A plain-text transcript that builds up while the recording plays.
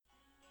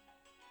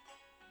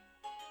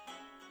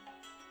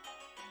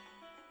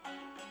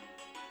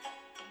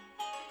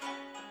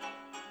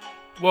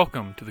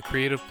Welcome to the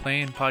Creative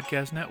Plane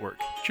Podcast Network.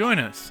 Join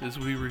us as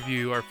we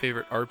review our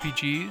favorite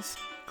RPGs,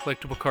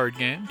 collectible card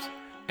games,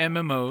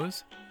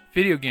 MMOs,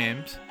 video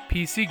games,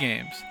 PC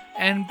games,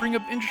 and bring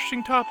up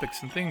interesting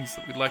topics and things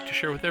that we'd like to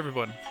share with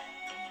everyone.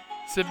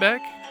 Sit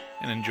back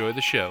and enjoy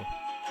the show.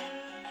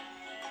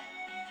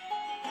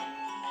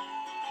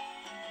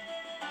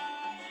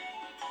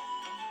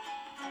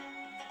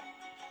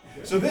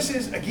 So this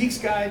is A Geek's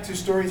Guide to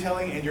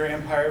Storytelling and Your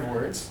Empire of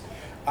Words.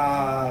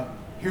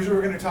 Here's what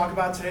we're going to talk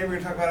about today. We're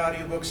going to talk about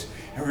audiobooks,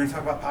 and we're going to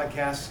talk about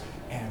podcasts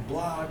and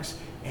blogs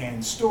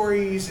and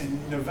stories and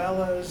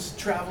novellas,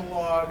 travel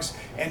logs,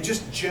 and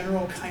just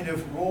general kind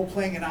of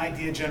role-playing and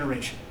idea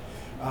generation.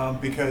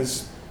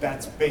 Because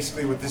that's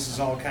basically what this is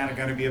all kind of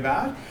going to be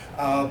about.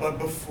 But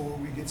before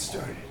we get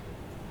started,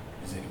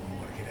 does anyone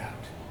want to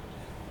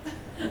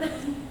get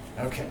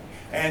out? Okay.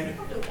 And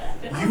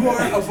you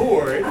are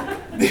aboard.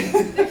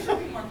 There should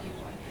be more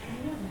people.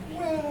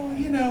 Well,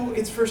 you know,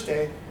 it's first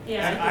day,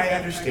 Yeah, and I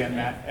understand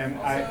that, and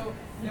Also,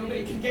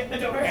 nobody can get in the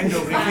door.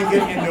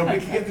 nobody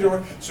can get the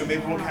door. So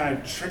maybe we'll kind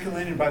of trickle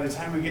in, and by the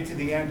time we get to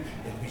the end,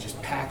 it'll be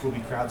just packed. We'll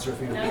be crowd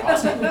surfing. It'll be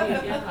awesome.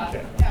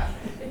 Okay. Yeah.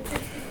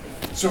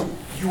 So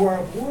you are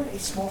aboard a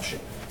small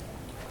ship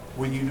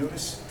when you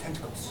notice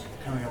tentacles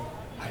coming up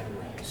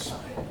either side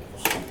of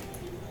the hull.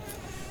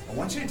 I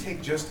want you to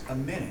take just a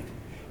minute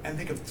and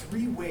think of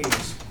 3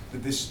 ways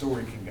that this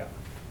story can go.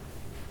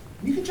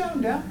 You can jot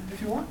them down if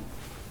you want.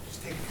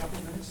 Just take a couple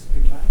of minutes to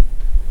think about it.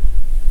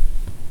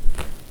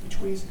 Which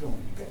way is it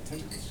going? You've got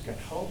tentacles, you've got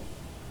hull.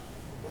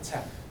 What's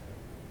happening?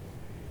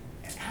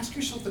 And ask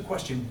yourself the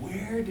question,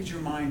 where did your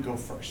mind go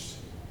first?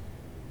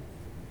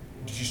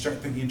 Did you start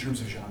thinking in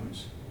terms of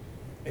genres?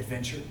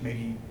 Adventure,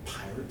 maybe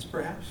pirates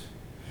perhaps?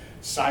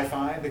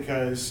 Sci-fi,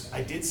 because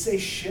I did say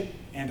ship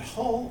and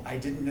hull, I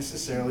didn't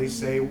necessarily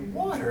say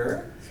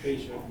water.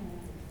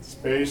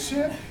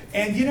 Spaceship.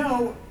 And you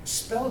know,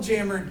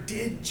 Spelljammer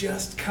did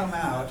just come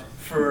out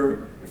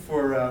for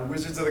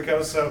Wizards of the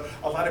Coast, so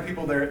a lot of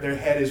people, their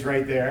head is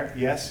right there,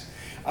 yes.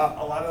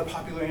 A lot of the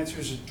popular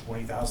answers are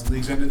 20,000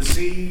 Leagues Under the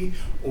Sea,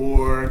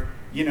 or,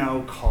 you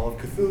know, Call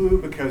of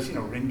Cthulhu, because, you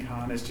know,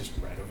 Rincon is just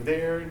right over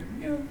there.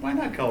 You know, why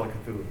not Call of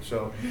Cthulhu?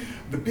 So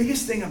the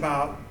biggest thing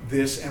about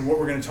this, and what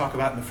we're going to talk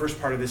about in the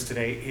first part of this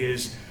today,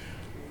 is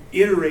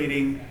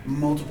iterating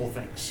multiple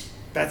things.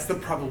 That's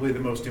probably the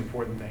most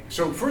important thing.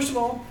 So first of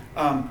all,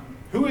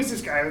 who is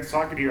this guy that's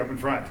talking to you up in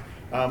front?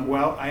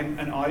 Well, I'm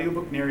an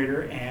audiobook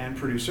narrator and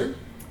producer.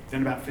 I've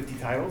done about 50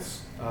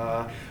 titles.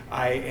 I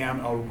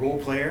am a role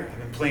player. I've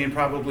been playing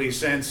probably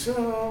since, I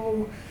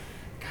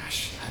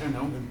don't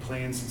know, I've been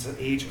playing since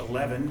age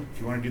 11.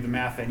 If you want to do the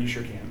math, then you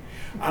sure can.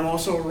 I'm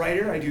also a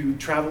writer. I do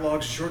travel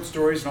logs, short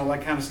stories, and all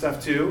that kind of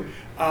stuff too.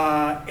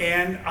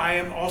 And I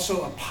am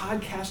also a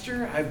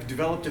podcaster. I've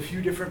developed a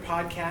few different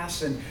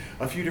podcasts and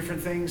a few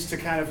different things to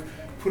kind of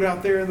put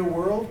out there in the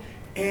world.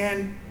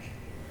 And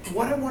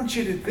what I want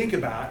you to think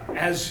about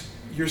as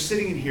you're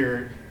sitting in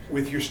here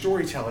with your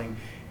storytelling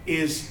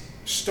is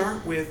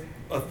start with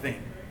a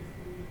thing.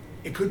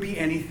 It could be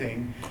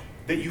anything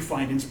that you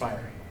find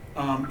inspiring.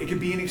 It could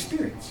be an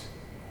experience.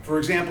 For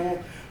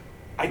example,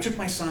 I took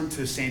my son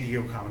to San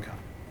Diego Comic-Con,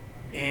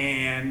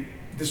 and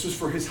this was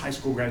for his high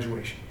school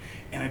graduation,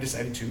 and I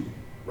decided to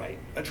write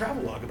a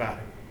travel log about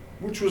it,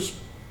 which was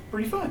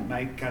pretty fun.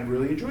 I kind of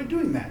really enjoyed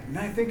doing that. And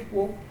I think,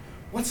 well,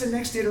 what's the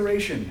next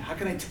iteration? How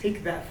can I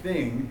take that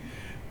thing,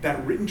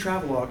 that written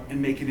travel log,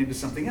 and make it into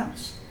something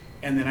else?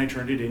 And then I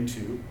turned it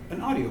into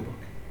an audiobook.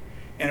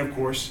 And of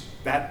course,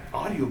 that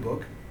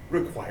audiobook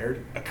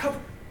required a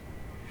cover.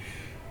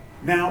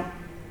 Now,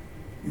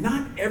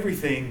 not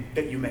everything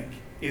that you make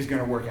is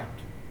going to work out.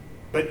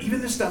 But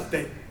even the stuff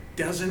that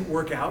doesn't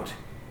work out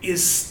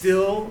is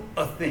still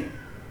a thing.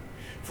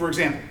 For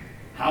example,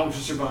 How to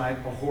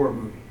Survive a Horror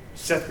Movie.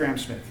 Seth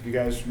Grahame-Smith. If you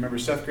guys remember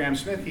Seth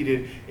Grahame-Smith, he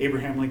did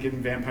Abraham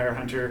Lincoln, Vampire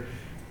Hunter.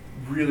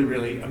 Really,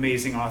 really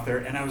amazing author.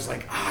 And I was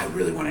like, I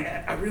really want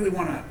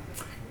to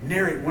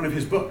narrate one of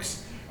his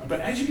books.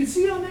 But as you can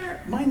see on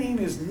there, my name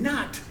is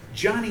not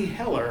Johnny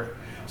Heller,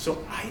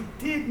 so I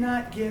did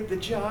not get the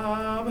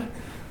job.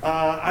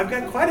 I've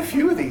got quite a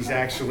few of these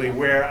actually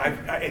where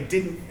I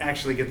didn't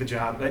actually get the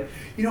job, but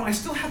you know, I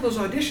still have those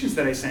auditions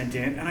that I sent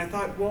in, and I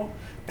thought, well,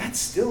 that's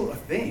still a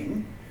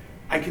thing.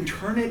 I can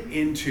turn it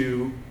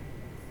into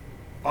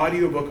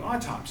audiobook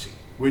autopsy,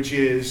 which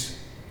is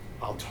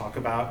I'll talk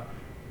about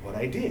what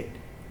I did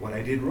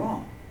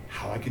wrong,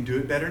 how I can do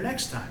it better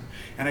next time,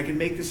 and I can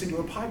make this into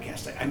a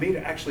podcast. I made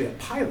actually a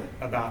pilot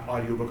about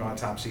audiobook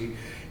autopsy,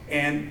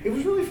 and it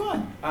was really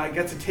fun. I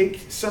got to take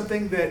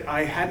something that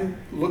I hadn't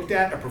looked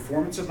at, a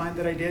performance of mine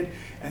that I did,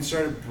 and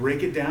sort of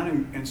break it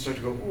down and start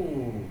to go,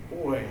 oh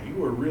boy, you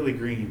were really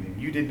green,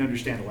 and you didn't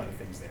understand a lot of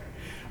things there.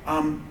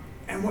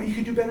 And what you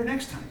can do better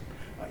next time.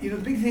 The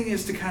big thing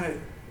is to kind of,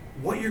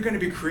 what you're going to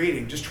be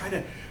creating, just try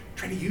to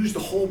use the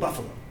whole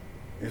buffalo,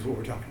 is what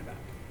we're talking about.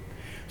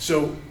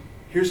 So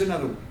here's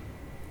another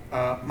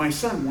one. My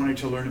son wanted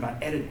to learn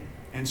about editing,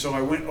 and so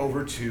I went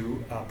over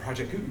to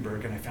Project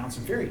Gutenberg and I found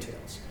some fairy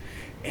tales.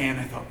 And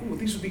I thought, oh,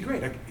 these would be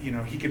great.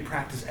 He could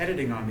practice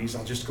editing on these.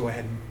 I'll just go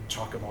ahead and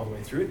talk him all the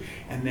way through it.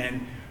 And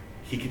then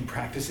he can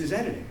practice his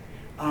editing.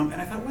 And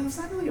I thought, well, it's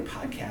not really a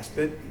podcast,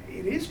 but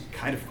it is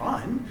kind of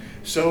fun.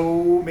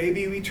 So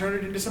maybe we turn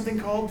it into something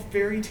called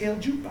Fairy Tale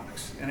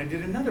Jukebox. And I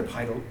did another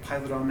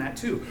pilot on that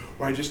too,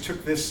 where I just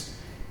took this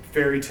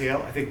fairy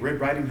tale. I think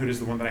Red Riding Hood is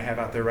the one that I have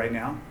out there right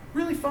now.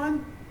 Really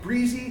fun,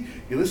 breezy.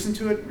 You listen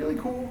to it, really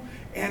cool.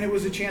 And it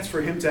was a chance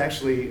for him to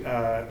actually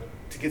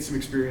to get some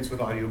experience with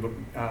audiobook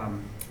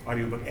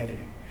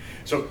editing.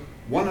 So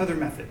one other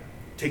method: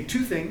 take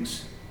two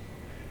things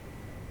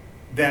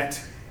that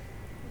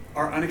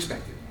are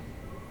unexpected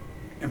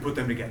and put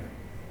them together.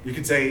 You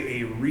could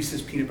say a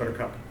Reese's peanut butter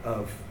cup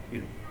of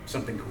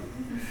something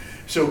cool.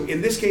 So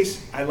in this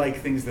case, I like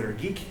things that are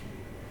geeky.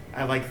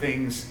 I like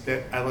things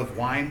that, I love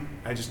wine.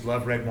 I just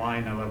love red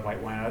wine. I love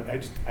white wine.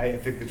 I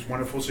think it's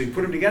wonderful. So you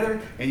put them together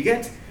and you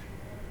get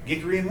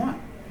geekery and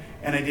wine.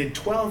 And I did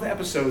 12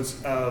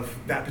 episodes of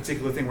that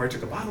particular thing where I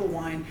took a bottle of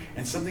wine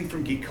and something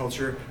from geek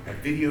culture, a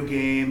video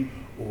game,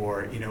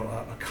 or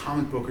a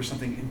comic book or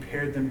something, and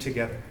paired them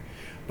together.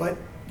 But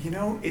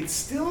it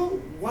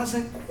still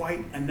wasn't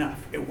quite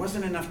enough. It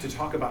wasn't enough to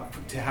talk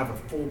about, to have a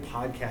full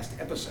podcast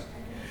episode.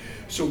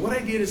 So what I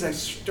did is I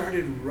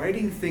started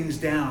writing things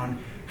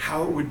down,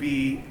 how it would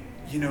be,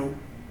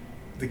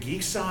 the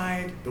geek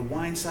side, the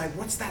wine side,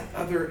 what's that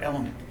other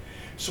element?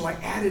 So I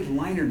added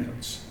liner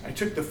notes. I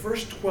took the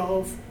first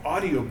 12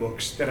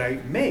 audiobooks that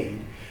I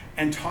made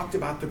and talked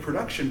about the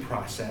production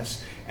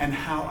process and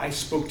how I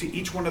spoke to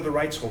each one of the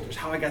rights holders,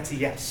 how I got to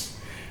yes.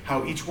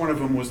 How each one of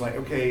them was like,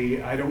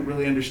 okay, I don't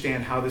really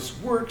understand how this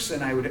works,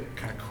 and I would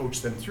kind of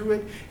coach them through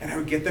it, and I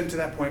would get them to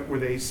that point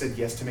where they said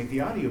yes to make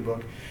the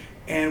audiobook.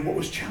 And what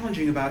was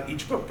challenging about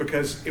each book,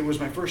 because it was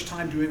my first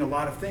time doing a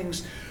lot of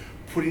things,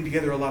 putting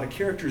together a lot of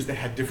characters that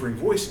had differing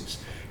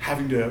voices,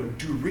 having to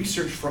do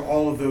research for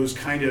all of those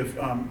kind of,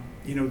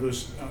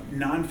 those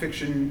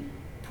nonfiction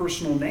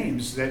personal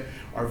names that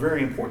are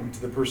very important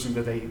to the person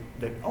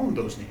that owned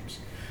those names.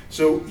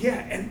 So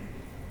yeah, and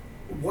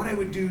what I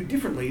would do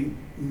differently,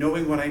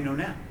 knowing what I know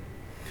now.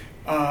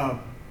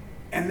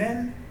 And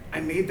then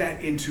I made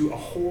that into a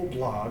whole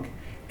blog,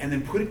 and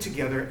then put it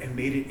together and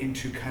made it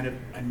into kind of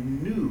a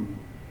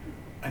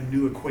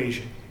new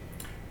equation.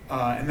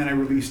 And then I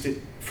released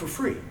it for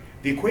free.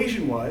 The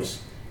equation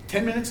was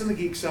 10 minutes on the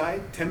geek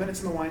side, 10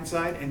 minutes on the wine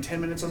side, and 10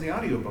 minutes on the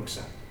audiobook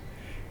side.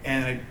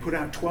 And I put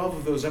out 12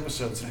 of those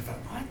episodes, and I thought,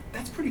 well,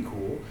 that's pretty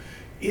cool.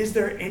 Is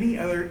there any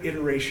other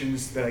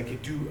iterations that I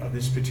could do of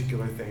this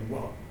particular thing?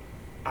 Well,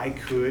 I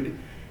could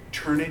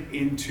turn it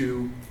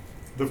into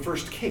the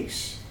first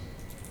case,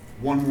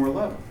 one more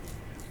level.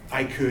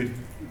 I could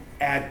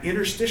add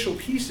interstitial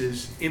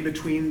pieces in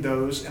between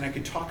those, and I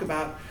could talk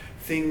about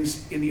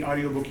things in the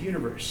audiobook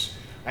universe.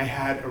 I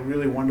had a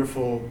really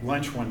wonderful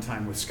lunch one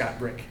time with Scott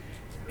Brick,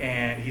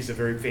 and he's a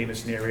very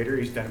famous narrator.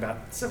 He's done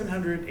about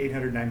 700,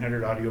 800,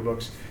 900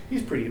 audiobooks.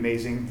 He's pretty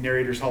amazing.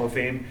 Narrators Hall of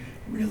Fame.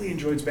 Really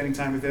enjoyed spending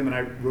time with him, and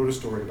I wrote a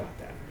story about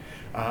that.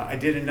 I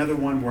did another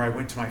one where I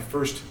went to my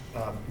first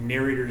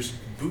narrator's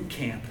boot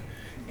camp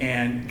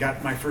and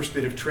got my first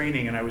bit of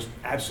training, and I was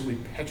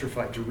absolutely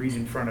petrified to read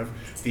in front of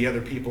the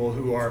other people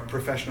who are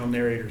professional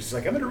narrators. It's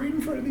like, I'm going to read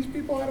in front of these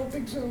people? I don't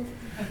think so.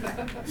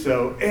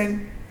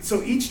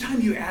 So each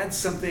time you add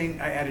something,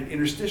 I added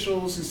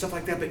interstitials and stuff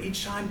like that, but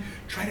each time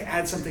try to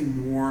add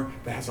something more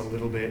that has a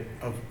little bit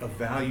of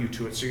value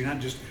to it, so you're not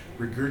just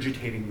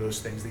regurgitating those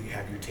things that you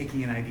have. You're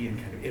taking an idea and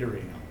kind of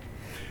iterating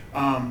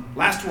on it.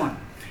 Last one.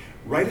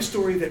 Write a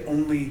story that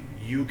only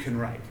you can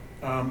write.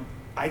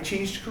 I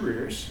changed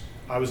careers.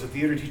 I was a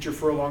theater teacher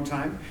for a long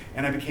time,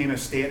 and I became a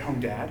stay-at-home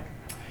dad.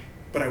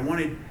 But I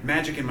wanted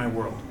magic in my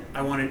world.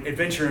 I wanted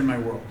adventure in my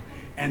world.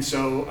 And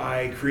so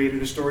I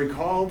created a story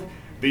called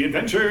The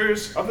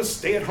Adventures of the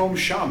Stay-at-Home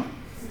Shaman.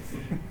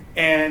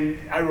 And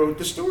I wrote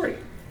the story.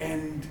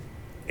 And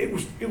it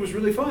was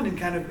really fun and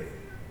kind of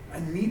a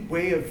neat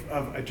way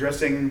of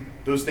addressing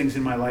those things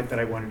in my life that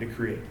I wanted to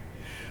create.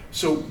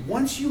 So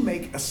once you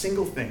make a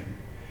single thing,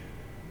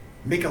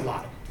 make a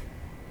lot of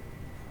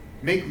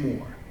it. Make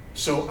more.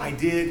 So I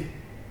did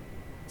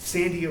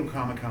San Diego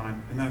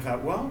Comic-Con, and then I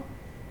thought, well,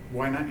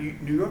 why not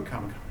New York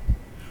Comic-Con?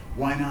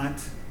 Why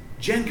not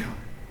Gen Con?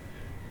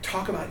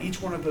 Talk about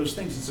each one of those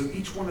things. And so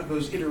each one of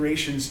those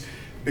iterations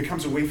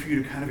becomes a way for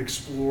you to kind of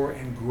explore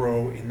and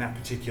grow in that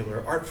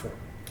particular art form.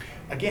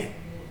 Again,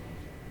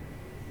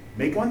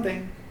 make one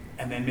thing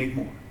and then make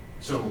more.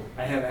 So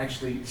I have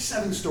actually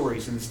 7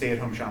 stories in the Stay at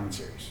Home Shaman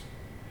series.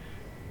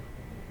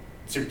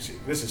 Seriously,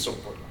 this is so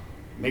important.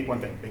 Make one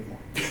thing, make more.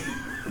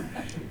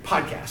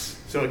 Podcasts.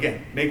 So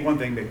again, make one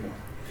thing, make more.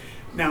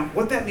 Now,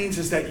 what that means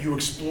is that you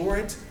explore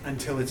it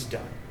until it's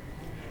done.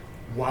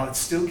 While it's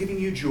still giving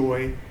you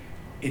joy,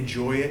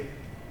 enjoy it,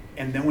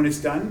 and then when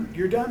it's done,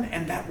 you're done,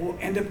 and that will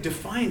end up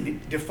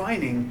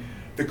defining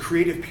the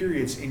creative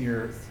periods in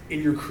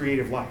your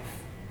creative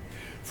life.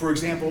 For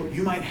example,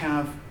 you might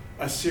have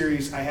a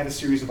series. I had a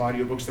series of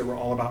audiobooks that were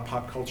all about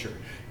pop culture: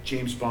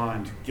 James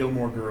Bond,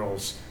 Gilmore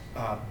Girls,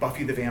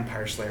 Buffy the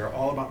Vampire Slayer,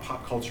 all about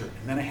pop culture.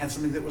 And then I had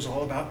something that was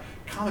all about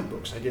comic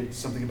books. I did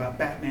something about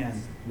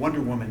Batman,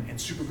 Wonder Woman, and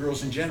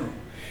supergirls in general.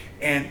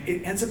 And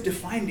it ends up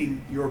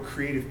defining your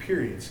creative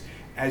periods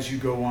as you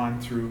go on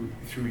through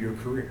your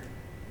career.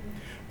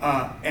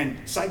 And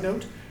side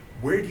note,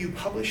 where do you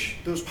publish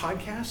those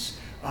podcasts?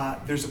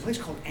 There's a place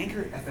called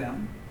Anchor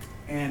FM,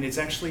 and it's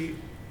actually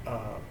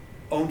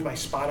owned by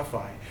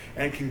Spotify,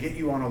 and it can get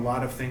you on a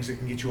lot of things. It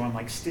can get you on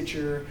like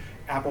Stitcher,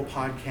 Apple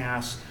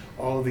Podcasts,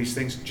 all of these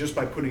things just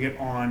by putting it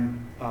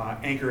on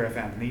Anchor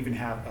FM. And they even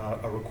have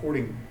a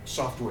recording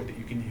software that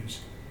you can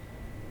use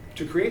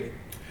to create it.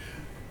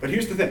 But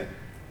here's the thing.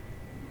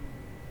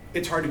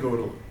 It's hard to go it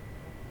alone.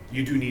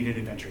 You do need an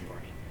adventuring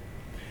party.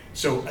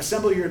 So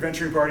assemble your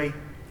adventuring party.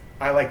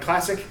 I like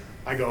classic.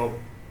 I go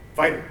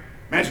fighter,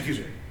 magic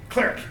user,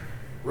 cleric,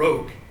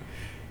 rogue.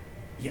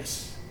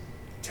 Yes,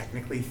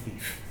 technically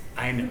thief.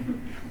 I know,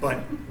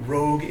 but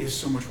rogue is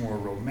so much more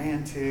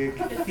romantic.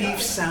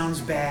 Thief sounds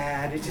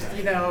bad. It just,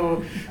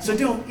 so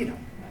don't,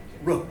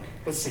 rogue.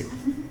 Let's say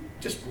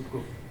just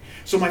rogue.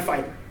 So my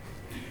fighter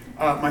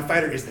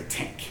is the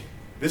tank.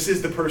 This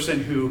is the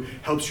person who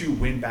helps you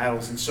win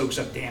battles and soaks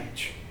up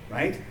damage,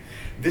 right?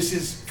 This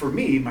is, for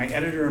me, my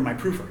editor and my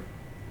proofer.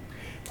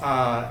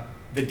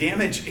 The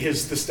damage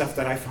is the stuff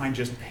that I find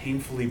just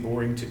painfully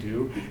boring to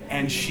do,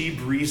 and she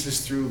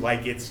breezes through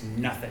like it's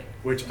nothing,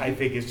 which I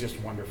think is just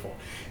wonderful.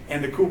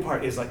 And the cool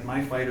part is, like,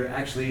 my fighter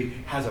actually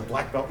has a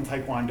black belt in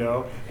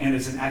Taekwondo and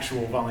is an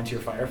actual volunteer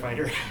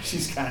firefighter.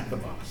 She's kind of the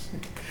boss.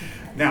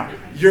 Now,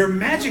 your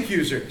magic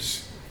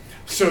users.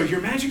 So your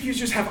magic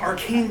users have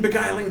arcane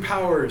beguiling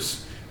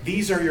powers.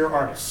 These are your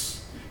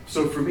artists.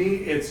 So for me,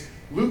 it's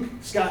Luke,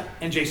 Scott,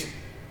 and Jason.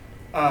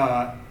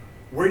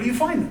 Where do you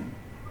find them?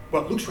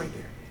 Well, Luke's right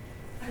there.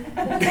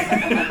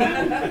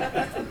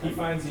 He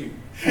finds you.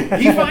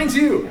 He finds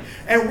you.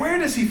 And where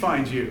does he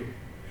find you?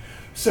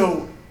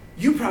 So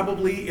you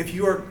probably, if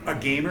you are a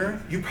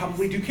gamer, you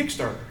probably do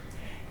Kickstarter.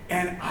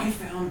 And I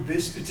found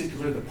this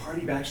particular, the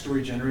Party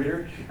Backstory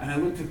Generator, and I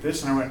looked at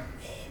this and I went,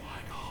 oh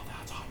my God,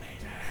 that's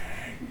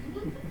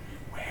amazing.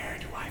 Where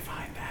do I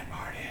find that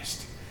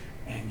artist?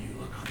 And you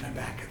look on the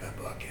back of the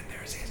book and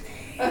there's his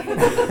name.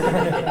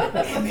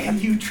 And then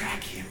you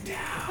track him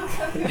down.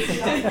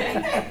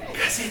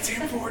 Because it's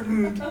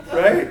important,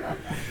 right?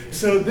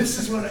 So this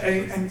is what,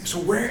 and so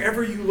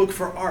wherever you look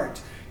for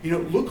art,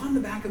 look on the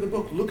back of the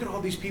book, look at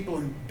all these people,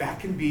 and that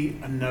can be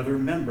another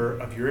member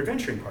of your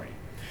adventuring party.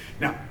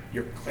 Now,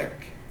 your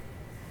cleric.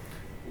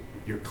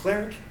 Your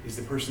cleric is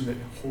the person that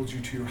holds you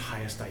to your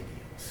highest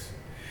ideals.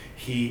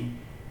 He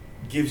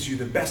gives you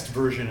the best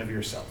version of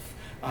yourself.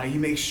 He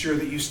makes sure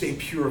that you stay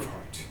pure of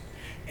heart.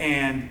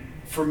 And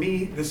for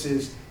me, this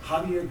is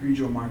Javier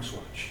Grillo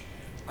Marxwatch.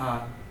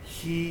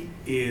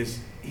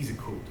 He's a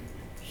cool dude.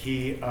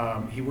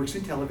 He works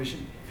in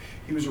television.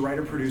 He was a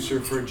writer-producer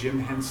for Jim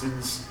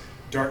Henson's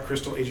Dark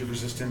Crystal: Age of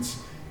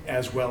Resistance,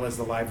 as well as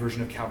the live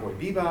version of Cowboy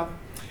Bebop.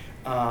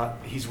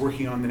 He's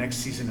working on the next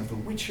season of The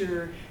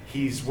Witcher.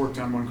 He's worked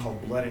on one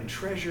called Blood and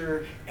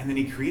Treasure, and then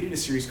he created a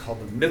series called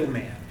The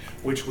Middleman,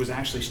 which was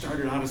actually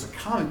started out as a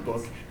comic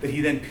book that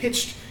he then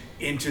pitched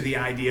into the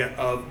idea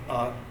of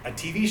a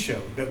TV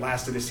show that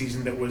lasted a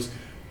season that was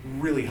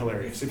really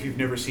hilarious. If you've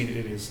never seen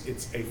it,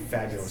 it's a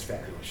fabulous,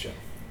 fabulous show.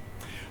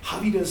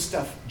 Javi does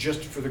stuff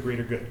just for the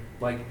greater good.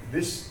 Like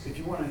this, if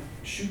you want to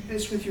shoot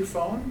this with your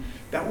phone,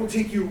 that will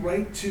take you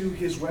right to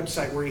his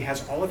website where he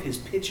has all of his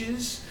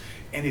pitches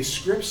and his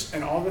scripts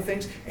and all the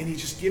things, and he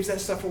just gives that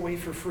stuff away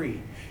for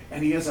free.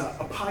 And he has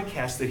a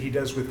podcast that he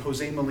does with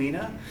Jose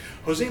Molina.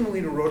 Jose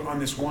Molina wrote on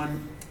this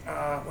one,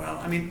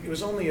 it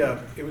was only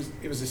it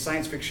was a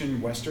science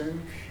fiction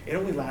Western. It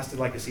only lasted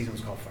like a season. It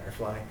was called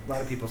Firefly. A lot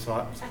of people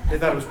saw it. They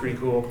thought it was pretty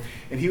cool.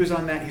 And he was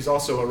on that. He's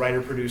also a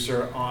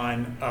writer-producer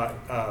on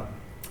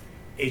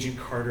Agent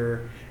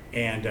Carter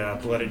and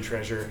Blood and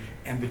Treasure.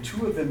 And the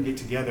two of them get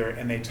together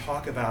and they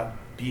talk about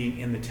being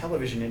in the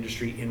television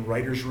industry in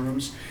writers'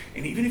 rooms.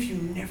 And even if you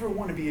never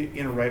want to be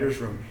in a writer's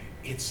room,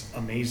 it's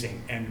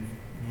amazing and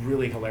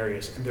really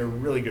hilarious. And they're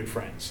really good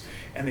friends.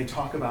 And they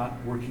talk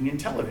about working in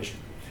television.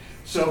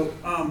 So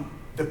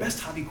the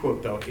best hobby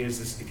quote, though, is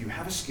this: if you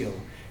have a skill,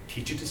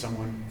 teach it to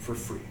someone for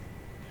free.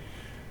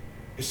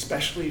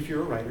 Especially if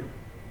you're a writer.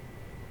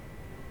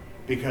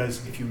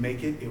 Because if you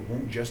make it, it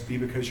won't just be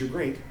because you're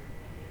great.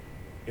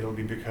 It'll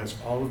be because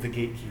all of the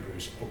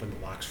gatekeepers open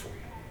the locks for you.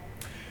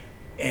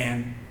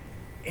 And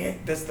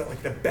that's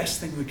the best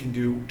thing we can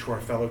do to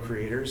our fellow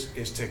creators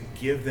is to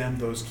give them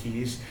those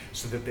keys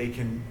so that they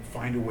can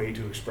find a way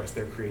to express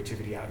their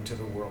creativity out into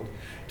the world,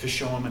 to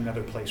show them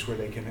another place where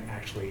they can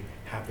actually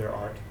have their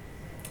art.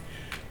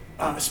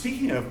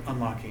 Speaking of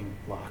unlocking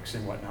locks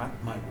and whatnot,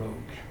 my rogue.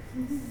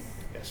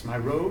 Yes, my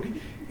rogue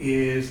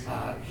is,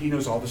 he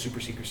knows all the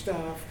super secret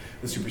stuff,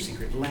 the super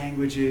secret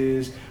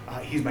languages.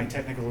 He's my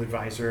technical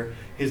advisor.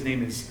 His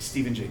name is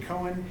Stephen J.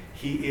 Cohen.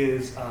 He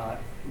is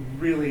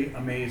really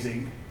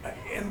amazing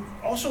and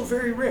also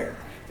very rare.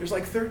 There's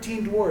like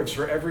 13 dwarves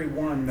for every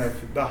one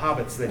of the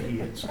hobbits that he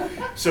is.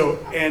 So,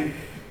 and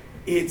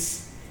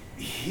he's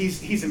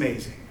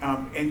amazing.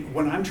 And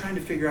when I'm trying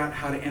to figure out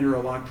how to enter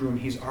a locked room,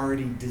 he's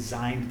already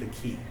designed the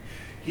key.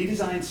 He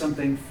designed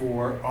something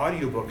for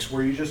audiobooks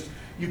where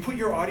you put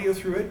your audio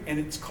through it, and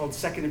it's called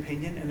Second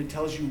Opinion, and it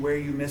tells you where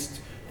you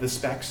missed the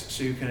specs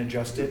so you can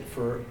adjust it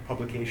for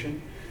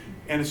publication.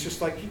 And it's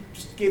just like, he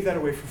just gave that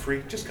away for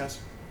free, just 'cause.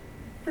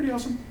 Pretty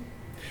awesome.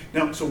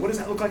 Now, so what does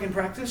that look like in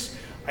practice?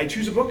 I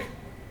choose a book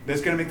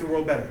that's gonna make the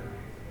world better.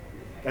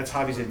 That's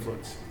Javi's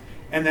influence.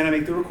 And then I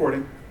make the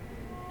recording.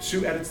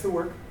 Sue edits the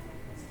work.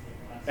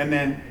 And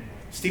then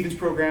Stephen's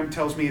program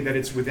tells me that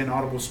it's within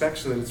Audible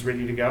specs so that it's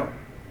ready to go.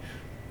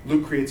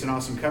 Luke creates an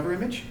awesome cover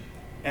image.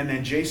 And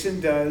then Jason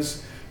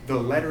does the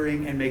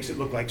lettering and makes it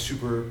look like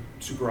super,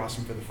 super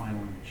awesome for the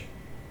final image.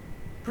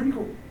 Pretty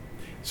cool.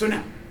 So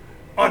now,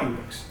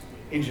 audiobooks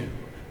in general.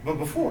 But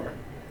before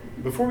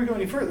we go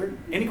any further,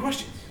 any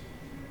questions?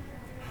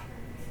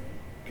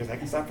 Because I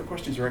can stop for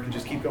questions or I can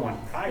just keep going.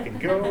 I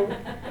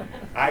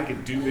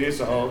can do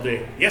this all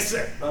day. Yes,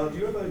 sir. Do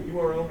you have a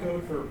URL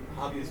code for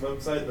Javi's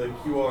website? The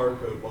QR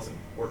code wasn't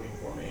working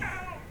for me.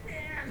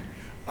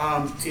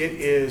 It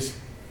is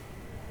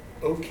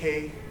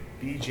OKBJGM.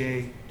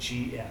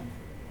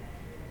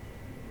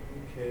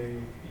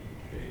 OKBJGM.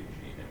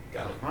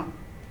 Got it. Huh?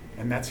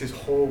 And that's his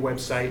whole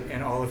website,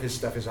 and all of his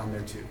stuff is on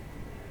there too.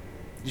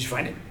 Did you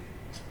find it?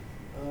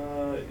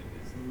 It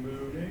is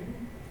loading.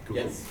 Cool.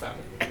 Yes, found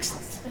it.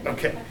 Excellent.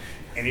 Okay.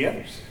 Any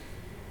others?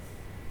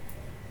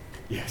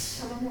 Yes.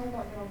 Tell them more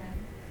about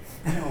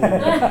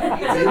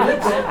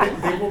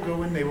Middleman. They will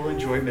go and they will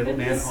enjoy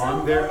Middleman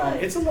on their own.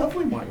 It's a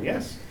lovely one,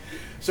 yes.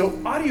 So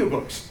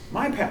audiobooks,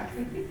 my path.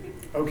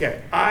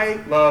 Okay, I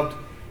love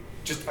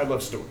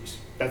stories.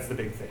 That's the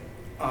big thing.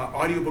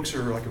 Audiobooks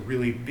are like a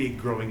really big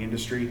growing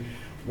industry.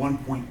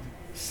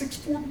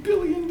 $1.64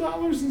 billion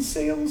in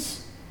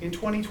sales in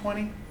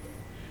 2020.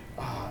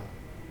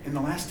 In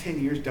the last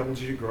 10 years,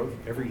 double-digit growth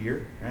every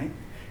year, right?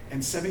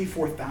 And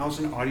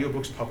 74,000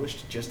 audiobooks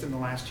published just in the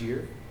last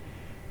year.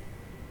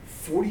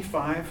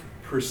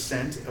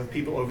 45% of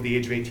people over the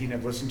age of 18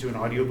 have listened to an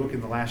audiobook in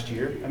the last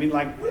year. I mean,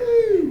 like,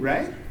 woo,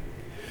 right?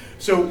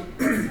 So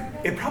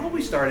it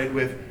probably started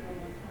with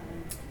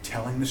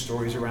telling the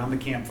stories around the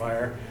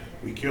campfire.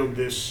 We killed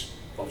this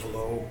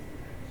buffalo,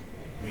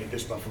 made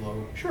this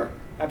buffalo. Sure,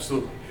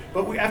 absolutely.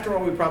 But after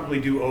all, we probably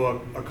do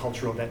owe a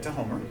cultural debt to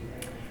Homer.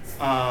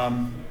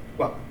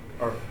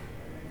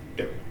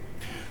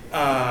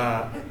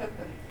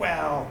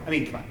 Well, I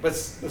mean, come on,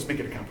 let's make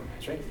it a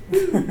compromise, right?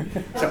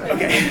 So,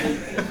 okay.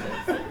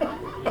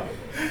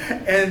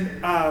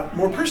 And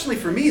more personally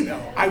for me,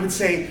 though, I would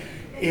say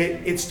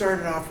it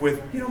started off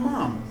with,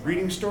 Mom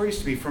reading stories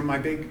to me from my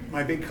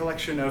big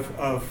collection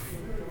of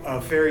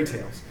fairy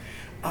tales.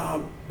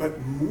 But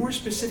more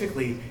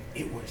specifically,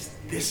 it was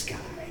this guy.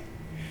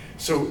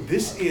 So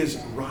this is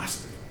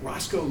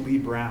Roscoe Lee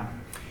Brown.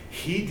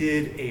 He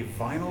did a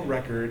vinyl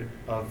record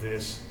of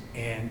this,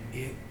 and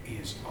it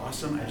is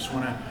awesome. I just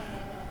want to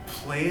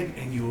play it,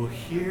 and you will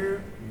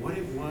hear what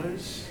it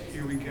was.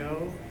 Here we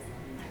go.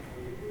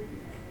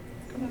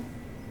 Come on.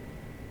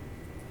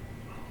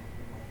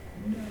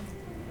 No.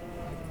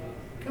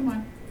 Come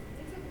on.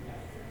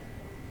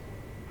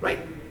 Right.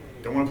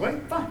 Don't want to play?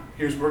 Fine.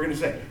 Here's what we're going to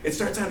say. It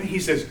starts out, and he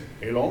says,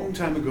 "A long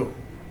time ago,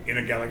 in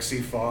a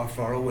galaxy far,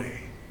 far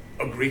away,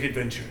 a great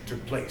adventure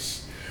took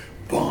place."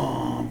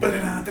 Boom,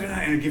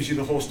 and it gives you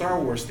the whole Star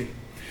Wars theme.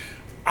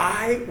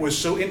 I was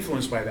so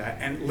influenced by that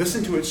and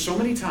listened to it so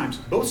many times,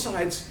 both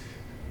sides,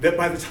 that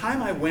by the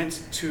time I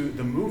went to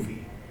the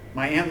movie,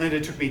 my Aunt Linda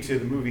took me to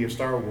the movie of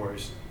Star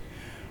Wars.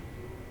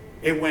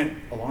 It went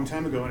a long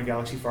time ago in a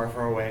galaxy far,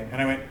 far away,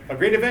 and I went, a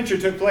great adventure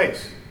took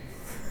place.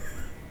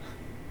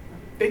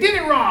 They did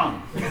it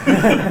wrong.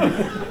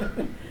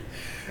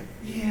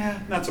 Yeah,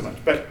 not so much,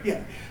 but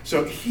yeah.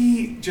 So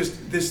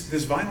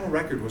this vinyl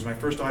record was my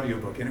first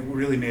audiobook, and it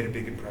really made a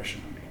big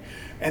impression on me.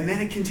 And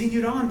then it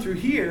continued on through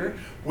here,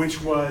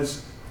 which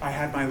was, I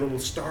had my little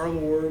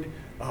Star-Lord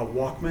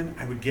Walkman.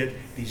 I would get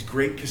these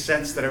great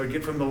cassettes that I would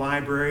get from the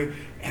library,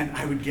 and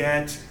I would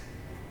get,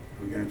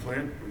 are we gonna play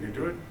it? Are we gonna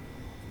do it?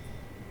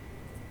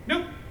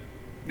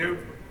 Nope.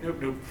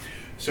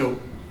 So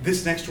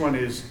this next one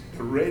is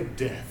The Red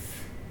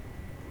Death,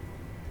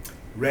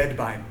 read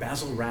by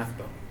Basil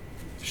Rathbone.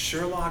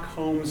 Sherlock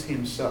Holmes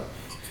himself,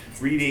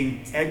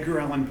 reading Edgar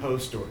Allan Poe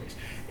stories.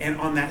 And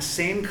on that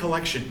same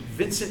collection,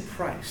 Vincent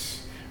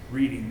Price,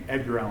 reading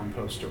Edgar Allan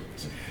Poe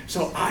stories.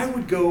 So I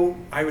would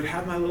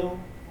have my little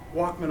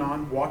Walkman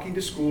on, walking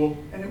to school,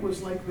 and it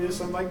was like this.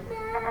 I'm like,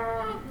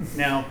 ah.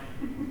 Now,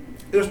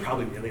 it was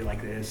probably really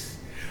like this.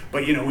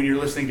 But when you're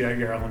listening to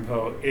Edgar Allan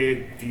Poe,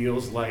 it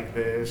feels like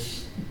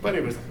this, but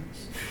it was like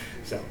this.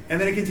 So,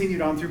 and then it continued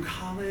on through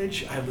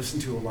college. I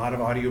listened to a lot of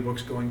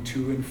audiobooks going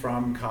to and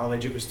from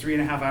college. It was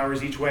 3.5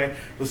 hours each way.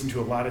 Listened to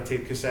a lot of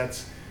tape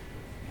cassettes,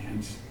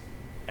 and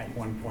at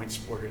one point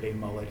sported a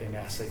mullet and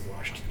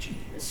acid-washed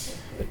jeans.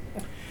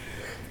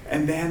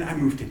 And then I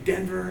moved to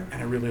Denver,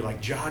 and I really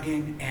liked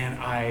jogging, and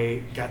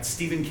I got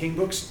Stephen King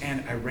books,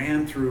 and I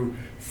ran through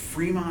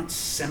Fremont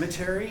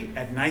Cemetery.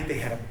 At night, they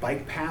had a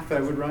bike path that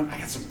I would run. I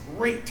had some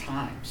great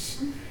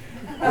times.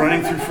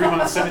 running through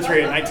Fremont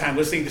Cemetery at nighttime,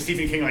 listening to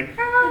Stephen King like.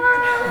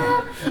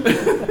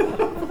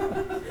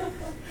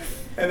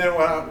 And then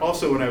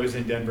also when I was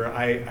in Denver,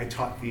 I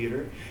taught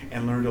theater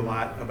and learned a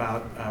lot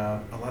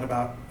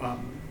about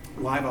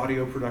live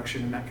audio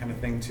production and that kind of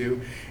thing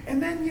too.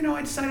 And then,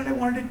 I decided I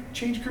wanted to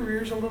change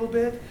careers a little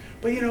bit.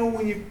 But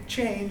when you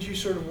change, you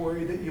sort of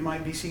worry that you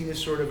might be seen as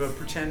sort of a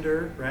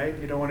pretender, right?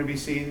 You don't want to be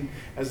seen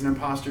as an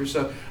imposter.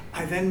 So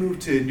I then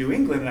moved to New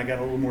England and I got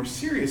a little more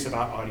serious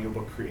about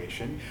audiobook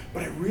creation.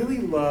 But I really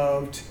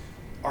loved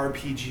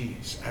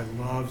RPGs. I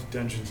loved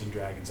Dungeons and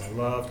Dragons. I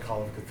loved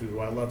Call of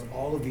Cthulhu. I loved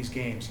all of these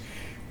games.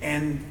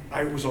 And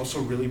I was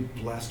also really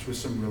blessed with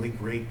some really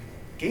great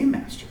game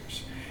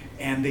masters.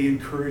 And they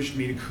encouraged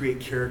me to create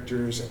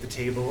characters at the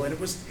table, and it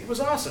was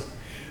awesome.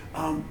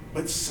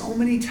 But so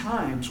many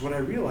times what I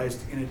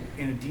realized in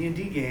a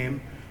D&D game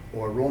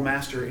or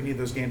Rollmaster, any of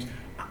those games,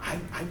 I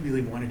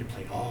really wanted to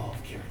play all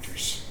the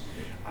characters.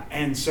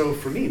 And so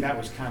for me, that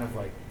was kind of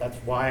like, that's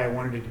why I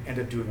wanted to end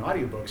up doing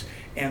audiobooks.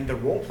 And the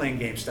role-playing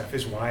game stuff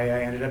is why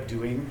I ended up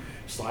doing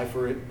Sly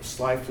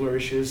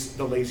Flourish's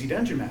The Lazy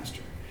Dungeon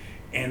Master.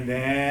 And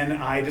then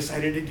I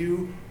decided to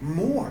do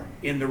more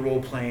in the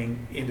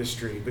role-playing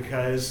industry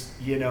because,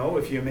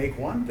 if you make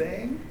one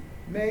thing,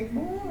 make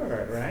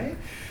more, right?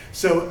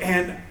 So,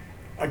 and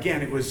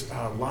again, it was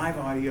live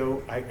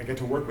audio. I got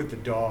to work with the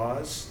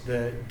DAWs,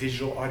 the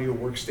digital audio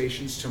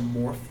workstations, to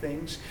morph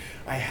things.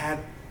 I had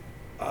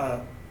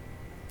an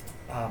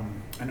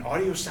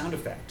audio sound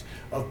effect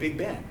of Big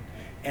Ben,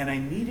 and I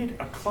needed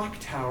a clock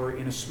tower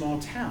in a small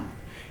town.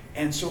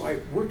 And so I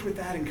worked with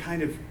that and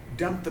kind of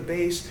dumped the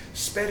bass,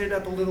 sped it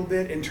up a little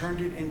bit, and turned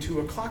it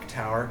into a clock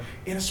tower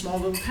in a small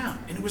little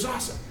town. And it was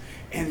awesome.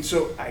 And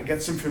so I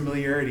got some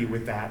familiarity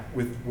with that,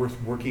 with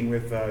working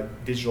with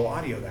digital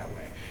audio that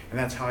way. And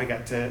that's how I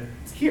got to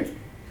here.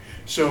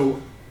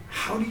 So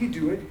how do you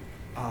do it?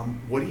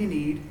 What do you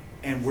need?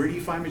 And where do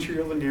you find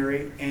material to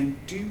narrate? And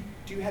do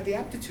you have the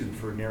aptitude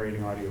for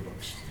narrating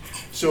audiobooks?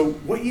 So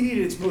what you need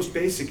at its most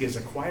basic is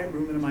a quiet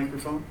room and a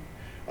microphone,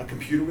 a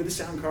computer with a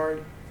sound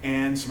card,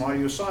 and some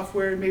audio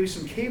software, maybe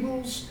some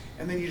cables,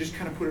 and then you just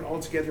kind of put it all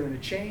together in a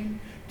chain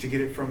to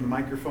get it from the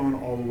microphone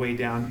all the way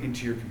down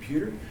into your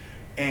computer.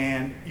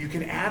 And you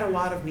can add a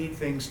lot of neat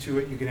things to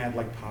it. You can add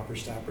like popper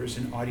stoppers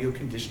and audio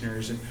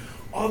conditioners and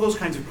all those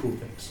kinds of cool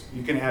things.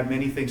 You can add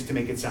many things to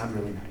make it sound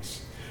really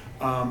nice.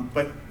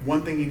 But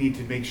one thing you need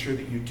to make sure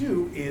that you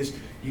do is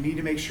you need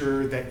to make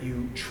sure that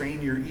you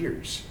train your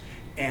ears.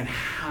 And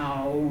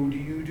how do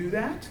you do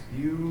that?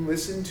 You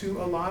listen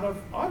to a lot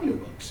of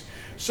audiobooks.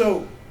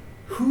 So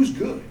who's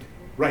good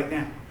right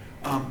now?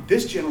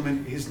 This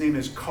gentleman, his name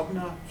is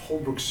Cobna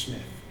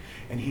Holbrook-Smith,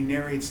 and he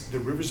narrates the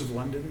Rivers of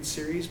London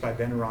series by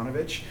Ben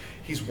Aronovich.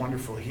 He's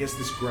wonderful. He has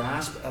this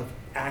grasp of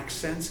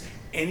accents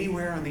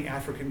anywhere on the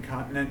African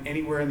continent,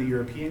 anywhere on the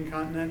European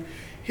continent.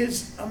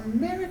 His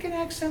American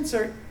accents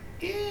are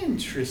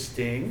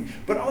interesting,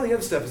 but all the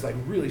other stuff is like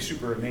really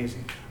super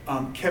amazing.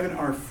 Kevin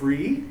R.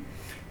 Free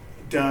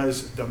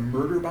does the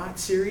Murderbot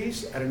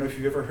series. I don't know if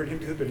you've ever heard him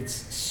do it, but it's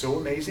so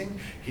amazing.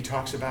 He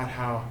talks about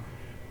how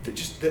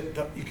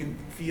you can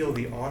feel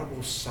the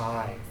audible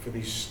sigh for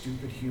these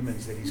stupid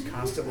humans that he's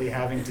constantly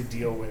having to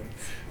deal with.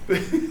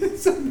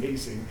 It's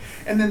amazing.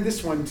 And then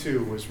this one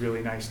too was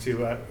really nice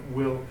too.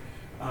 Will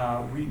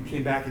Reed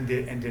came back and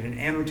did an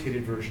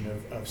annotated version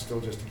of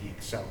Still Just a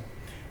Geek. So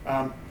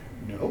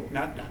no,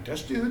 not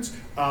just dudes,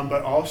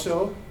 but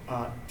also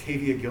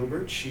Tavia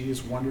Gilbert. She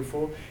is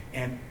wonderful.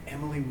 And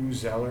Emily Wu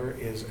Zeller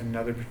is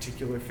another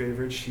particular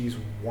favorite. She's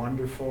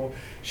wonderful.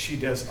 She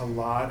does a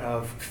lot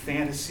of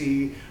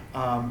fantasy.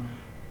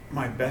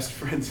 My best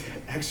friend's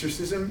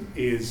exorcism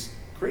is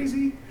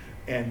crazy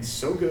and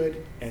so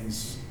good and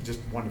just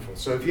wonderful.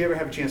 So if you ever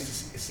have a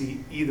chance to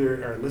see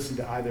either or listen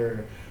to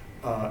either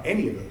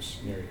any of those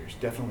narrators,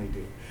 definitely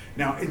do.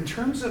 Now, in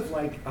terms of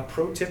like a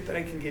pro tip that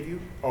I can give you,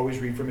 always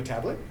read from a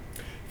tablet.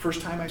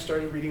 First time I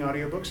started reading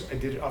audiobooks, I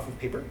did it off of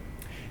paper,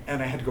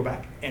 and I had to go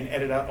back and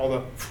edit out all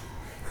the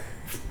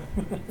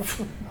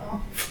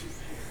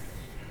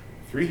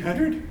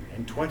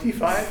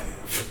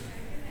 325,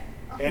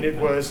 and it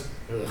was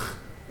ugh.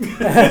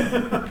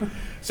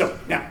 So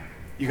now,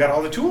 you got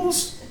all the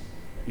tools,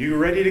 you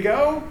ready to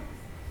go?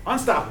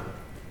 Unstoppable.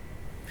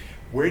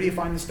 Where do you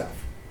find the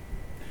stuff?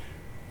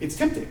 It's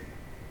tempting,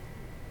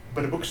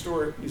 but a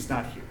bookstore is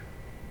not here.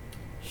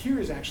 Here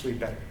is actually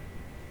better.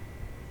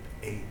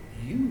 A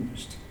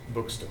used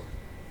bookstore.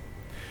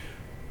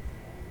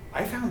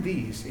 I found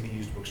these in a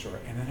used bookstore,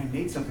 and then I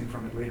made something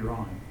from it later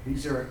on.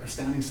 These are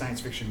Astounding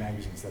Science Fiction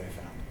magazines that I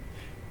found.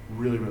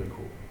 Really, really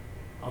cool.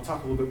 I'll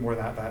talk a little bit more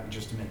about that in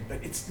just a minute.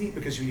 But it's neat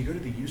because when you go to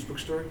the used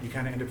bookstore, you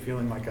kind of end up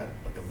feeling like a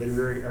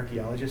literary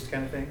archaeologist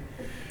kind of thing,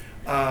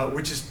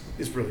 which is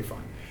really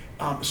fun.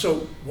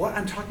 So what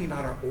I'm talking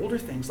about are older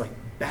things like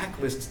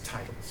backlist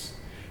titles.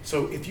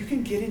 So if you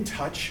can get in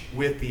touch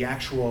with the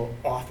actual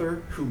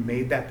author who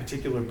made that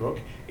particular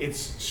book, it's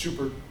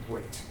super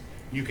great.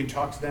 You can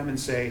talk to them and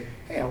say,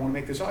 hey, I want to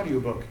make this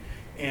audiobook.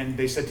 And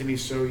they said to me,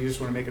 so you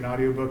just want to make an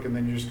audiobook and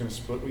then you're just going to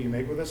split what you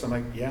make with us? I'm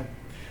like, yeah.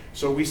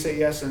 So we say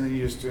yes, and then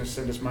you just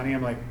send us money.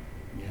 I'm like,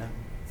 yeah.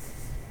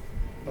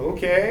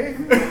 Okay.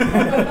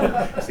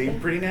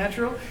 Seemed pretty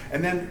natural.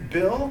 And then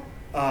Bill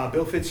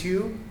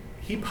Fitzhugh,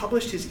 he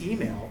published his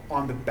email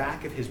on the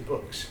back of his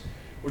books,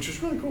 which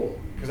was really cool.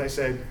 Because I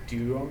said, do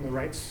you own the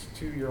rights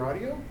to your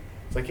audio?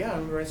 It's like, yeah, I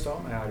own the rights to all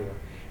my audio.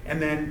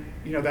 And then,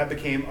 that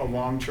became a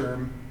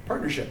long-term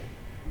partnership.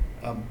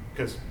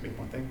 Because make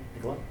one thing,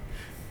 make a lot.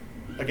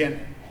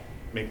 Again,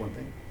 make one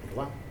thing, make a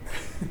lot.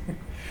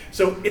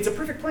 So it's a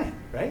perfect plan,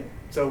 right?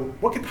 So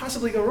what could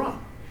possibly go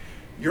wrong?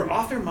 Your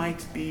author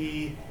might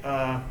be,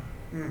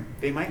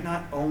 they might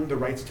not own the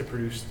rights to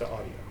produce the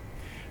audio.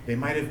 They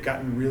might have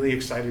gotten really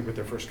excited with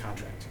their first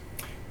contract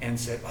and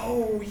said,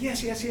 oh,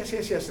 yes,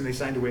 and they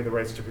signed away the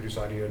rights to produce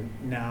audio.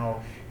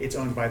 Now it's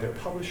owned by their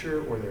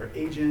publisher or their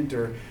agent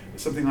or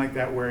something like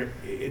that where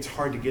it's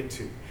hard to get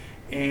to.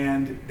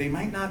 And they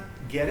might not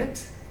get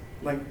it.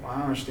 Like, I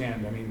don't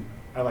understand. I mean,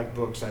 I like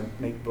books, I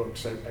make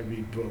books, I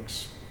read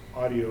books,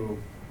 audio,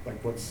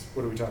 like what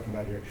are we talking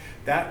about here?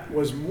 That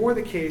was more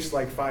the case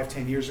like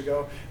 5-10 years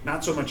ago,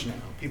 not so much now.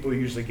 People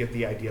usually get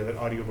the idea that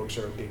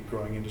audiobooks are a big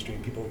growing industry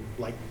and people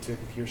like to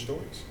hear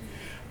stories.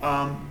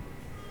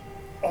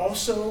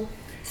 Also,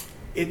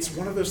 it's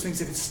one of those things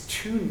that it's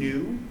too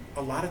new.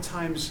 A lot of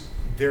times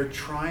they're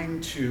trying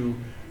to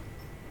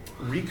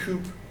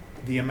recoup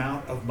the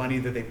amount of money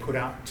that they put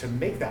out to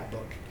make that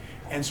book.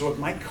 And so it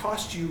might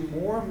cost you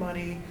more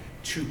money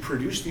to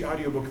produce the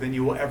audiobook than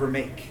you will ever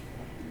make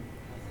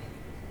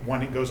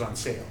when it goes on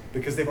sale,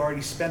 because they've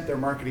already spent their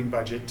marketing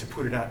budget to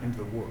put it out into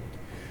the world.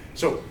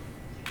 So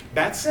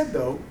that said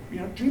though,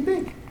 dream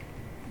big.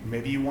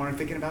 Maybe you weren't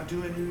thinking about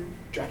doing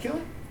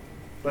Dracula,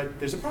 but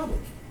there's a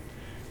problem.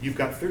 You've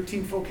got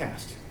 13 full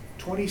cast,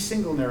 20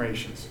 single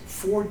narrations,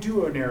 4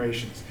 duo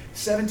narrations,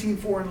 17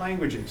 foreign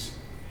languages,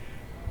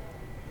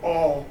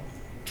 all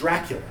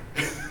Dracula.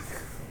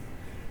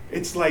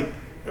 It's like,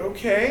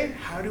 okay,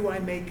 how do I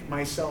make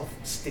myself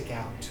stick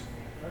out?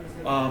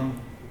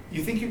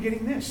 You think you're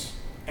getting this,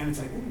 and it's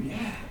like, oh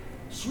yeah,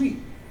 sweet.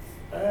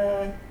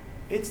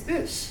 It's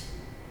this,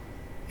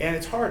 and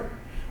it's harder.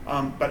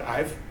 But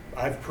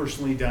I've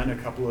personally done a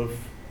couple of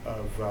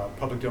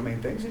public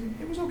domain things, and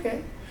it was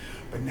okay.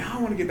 But now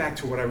I want to get back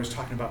to what I was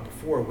talking about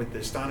before with the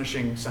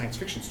astonishing science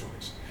fiction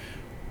stories.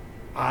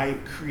 I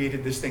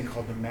created this thing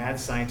called the Mad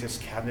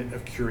Scientist Cabinet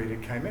of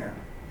Curated Chimera.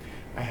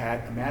 I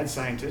had a mad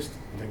scientist,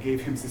 and I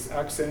gave him this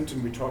accent,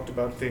 and we talked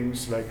about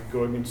things like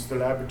going into the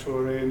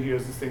laboratory, and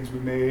here's the things we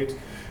made.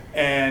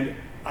 And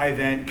I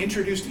then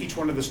introduced each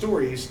one of the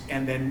stories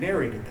and then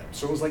narrated them.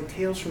 So it was like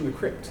Tales from the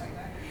Crypt.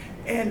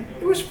 And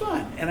it was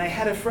fun. And I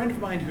had a friend of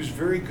mine who's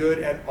very good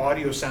at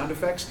audio sound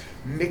effects,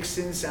 mix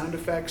in sound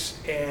effects,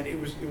 and it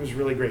was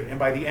really great. And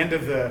by the end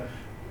of the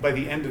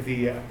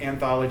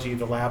anthology,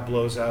 the lab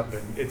blows up,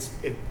 and it's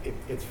fun.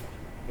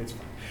 It's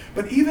fun.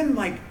 But even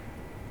like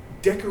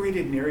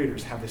decorated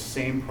narrators have the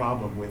same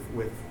problem with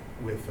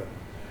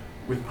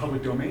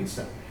public domain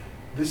stuff.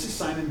 This is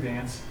Simon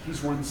Vance.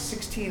 He's won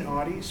 16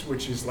 Audies,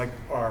 which is like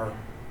our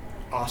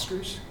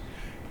Oscars,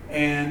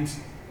 and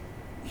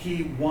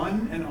he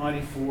won an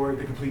Audie for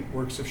the complete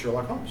works of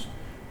Sherlock Holmes.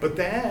 But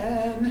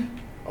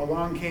then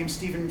along came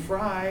Stephen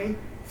Fry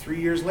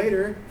 3 years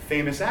later,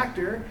 famous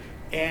actor,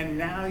 and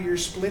now you're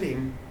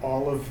splitting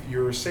all of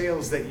your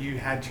sales that you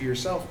had to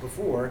yourself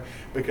before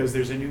because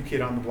there's a new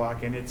kid on the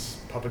block and it's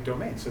public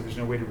domain, so there's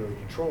no way to really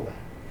control that.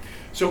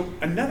 So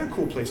another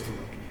cool place to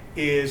look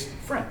is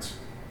friends.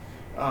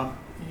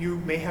 You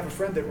may have a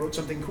friend that wrote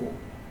something cool.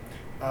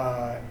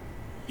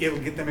 It'll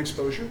get them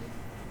exposure.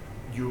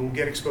 You'll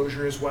get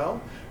exposure as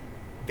well.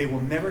 They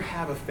will never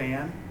have a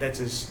fan that's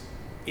as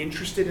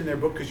interested in their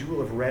book because you will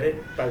have read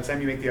it by the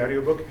time you make the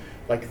audiobook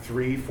like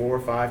 3, 4,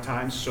 5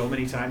 times, so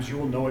many times, you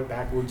will know it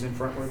backwards and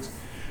frontwards.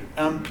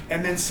 And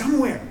then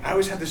somewhere, I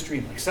always have this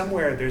dream, like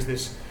somewhere there's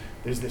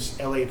this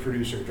LA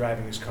producer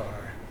driving his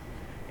car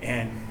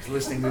and he's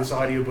listening to this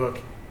audiobook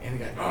and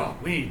the guy, oh,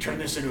 we need to turn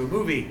this into a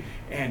movie.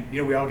 And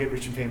we all get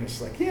rich and famous,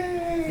 like,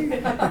 yay!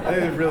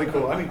 It's really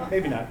cool. I mean,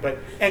 maybe not, but,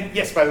 and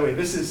yes, by the way,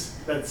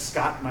 that's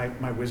Scott,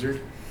 my wizard.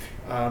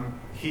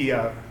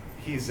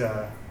 This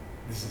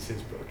is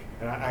his book,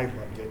 and I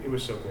loved it. It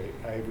was so great.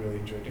 I really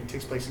enjoyed it. It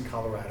takes place in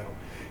Colorado,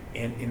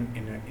 and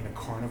in a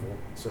carnival,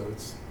 so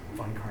it's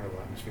fun carnival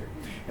atmosphere.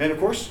 And of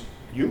course,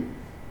 you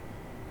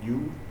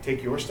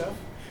take your stuff.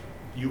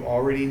 You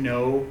already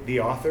know the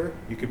author.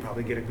 You could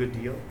probably get a good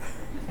deal,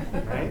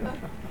 right?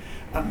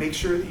 Make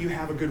sure that you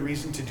have a good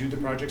reason to do the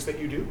projects that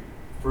you do.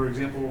 For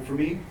example, for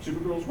me,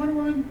 Supergirls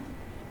 101,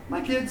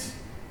 my kids.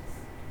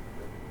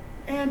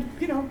 And,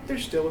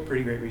 there's still a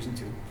pretty great reason,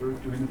 too, for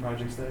doing the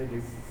projects that I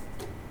do.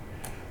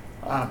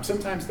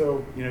 Sometimes,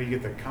 though, you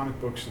get the comic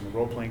books and the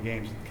role-playing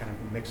games that kind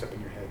of mix up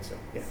in your head, so,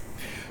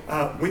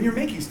 yeah. When you're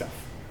making stuff,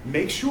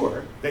 make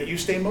sure that you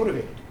stay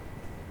motivated.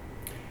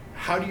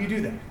 How do you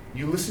do that?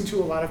 You listen to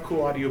a lot of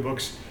cool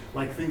audiobooks,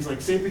 like things like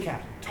Save the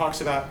Cat,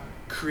 talks about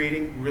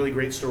creating really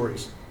great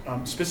stories,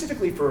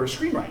 specifically for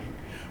screenwriting,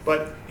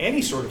 but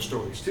any sort of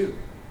stories, too.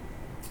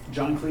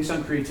 John Cleese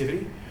on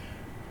creativity.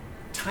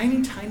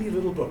 Tiny, tiny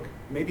little book,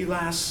 maybe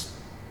lasts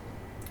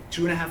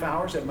 2.5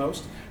 hours at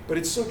most, but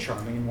it's so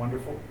charming and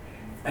wonderful.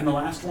 And the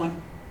last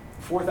one,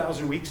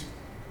 4,000 Weeks.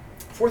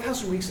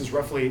 4,000 Weeks is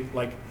roughly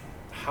like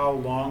how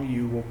long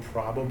you will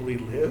probably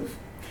live.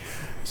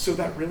 So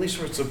that really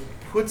sort of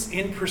puts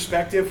in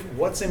perspective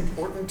what's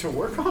important to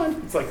work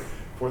on. It's like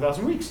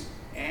 4,000 weeks,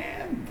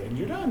 and then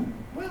you're done.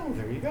 Well,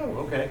 there you go.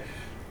 Okay,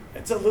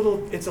 it's a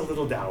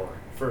little dour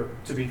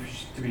to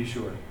be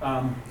sure.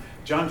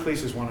 John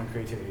Cleese's one on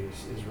creativity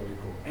is really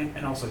cool,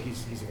 and also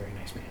he's a very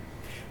nice man.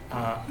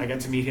 I got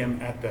to meet him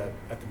at the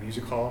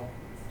music hall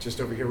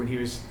just over here when he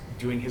was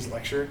doing his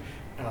lecture.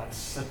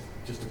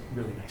 Just a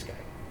really nice guy,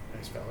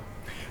 nice fellow.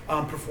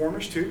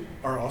 Performers too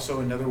are also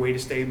another way to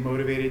stay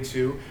motivated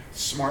too.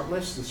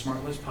 Smartless, the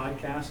Smartless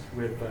podcast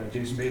with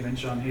Jason Bateman,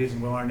 Sean Hayes,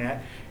 and Will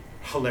Arnett,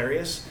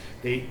 hilarious.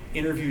 They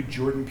interviewed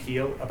Jordan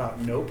Peele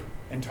about Nope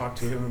and talked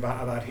to him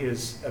about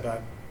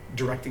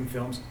directing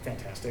films.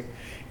 Fantastic.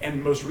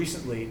 And most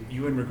recently,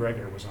 Ewan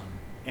McGregor was on,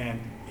 and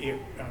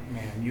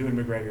Ewan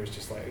McGregor is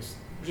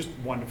just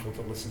wonderful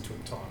to listen to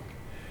him talk.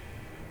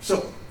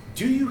 So,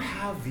 do you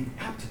have the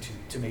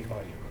aptitude to make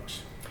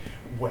audiobooks?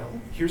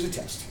 Well, here's a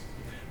test.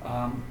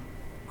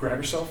 Grab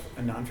yourself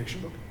a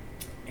nonfiction book,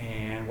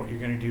 and what you're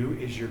going to do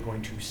is you're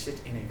going to sit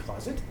in a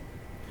closet.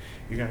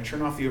 You're going to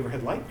turn off the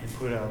overhead light and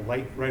put a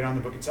light right on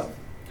the book itself.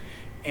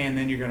 And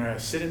then you're going to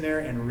sit in there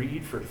and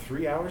read for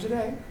 3 hours a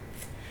day.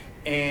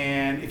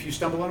 And if you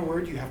stumble on a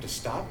word, you have to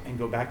stop and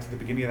go back to the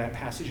beginning of that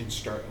passage and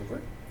start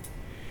over.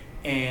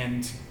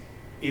 And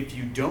if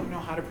you don't know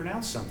how to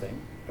pronounce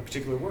something, a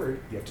particular word,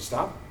 you have to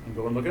stop and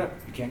go and look it up.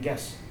 You can't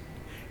guess.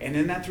 And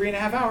in that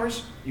 3.5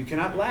 hours, you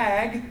cannot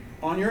lag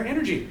on your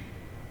energy.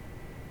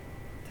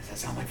 Does that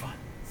sound like fun?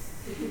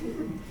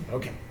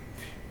 Okay.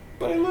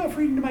 But I love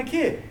reading to my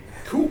kid.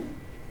 Cool.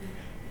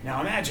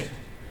 Now imagine,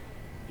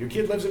 your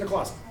kid lives in a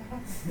closet,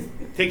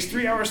 takes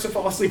 3 hours to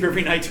fall asleep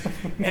every night,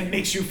 and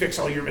makes you fix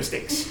all your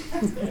mistakes.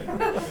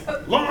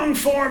 Long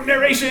form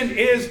narration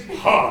is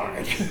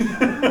hard.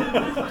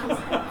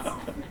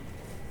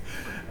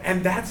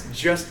 And that's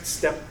just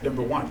step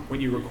number one when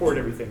you record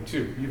everything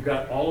too. You've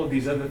got all of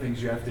these other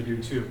things you have to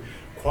do too.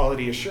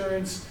 Quality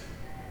assurance,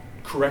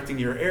 correcting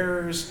your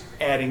errors,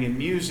 adding in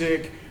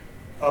music,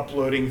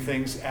 uploading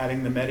things,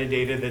 adding the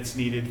metadata that's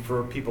needed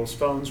for people's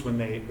phones when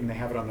they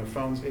have it on their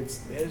phones.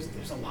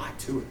 There's a lot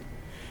to it.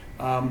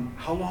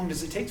 How long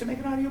does it take to make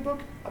an audiobook?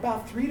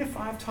 About 3 to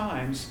 5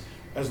 times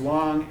as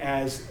long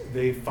as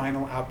the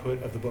final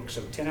output of the book.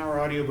 So 10-hour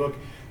audiobook,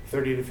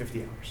 30 to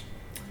 50 hours.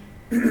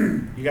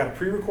 You got a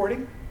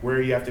pre-recording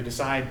where you have to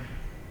decide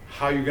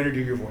how you're going to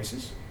do your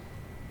voices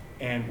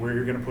and where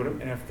you're going to put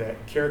them. And if the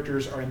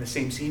characters are in the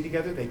same scene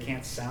together, they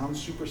can't sound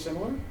super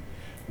similar,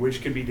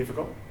 which can be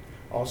difficult.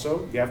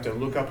 Also, you have to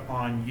look up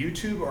on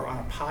YouTube or on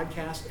a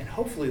podcast and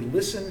hopefully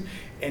listen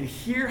and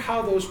hear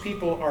how those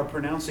people are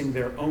pronouncing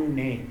their own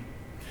name,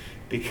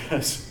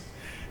 because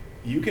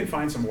you can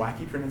find some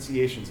wacky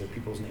pronunciations of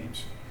people's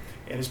names.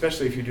 And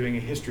especially if you're doing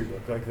a history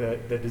book, like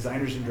the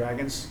Designers and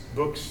Dragons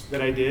books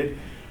that I did,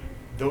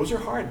 those are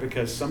hard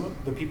because some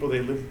of the people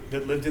that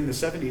lived in the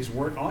 70s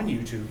weren't on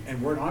YouTube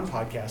and weren't on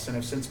podcasts and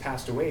have since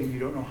passed away, and you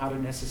don't know how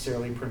to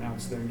necessarily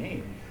pronounce their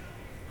name.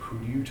 Who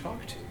do you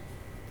talk to?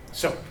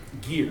 So,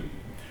 gear.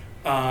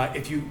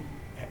 If you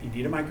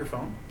need a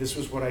microphone, this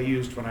was what I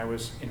used when I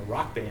was in a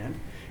rock band,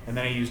 and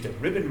then I used a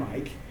ribbon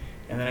mic,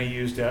 and then I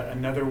used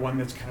another one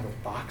that's kind of a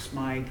box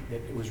mic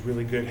that was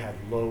really good, had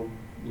low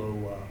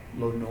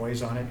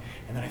noise on it,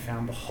 and then I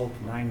found the Hulk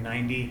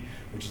 990,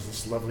 which is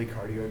this lovely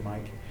cardioid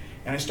mic.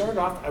 And I started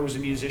off, I was a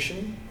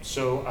musician,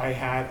 so I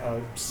had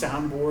a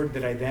soundboard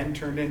that I then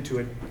turned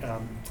into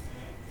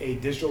a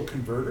digital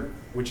converter,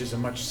 which is a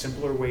much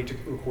simpler way to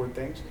record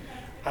things.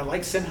 I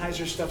like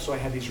Sennheiser stuff, so I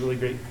had these really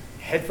great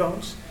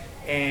headphones,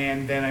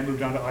 and then I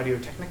moved on to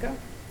Audio-Technica.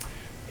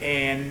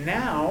 And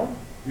now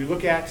you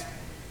look at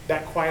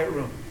that quiet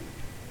room,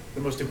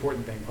 the most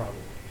important thing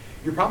probably.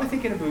 You're probably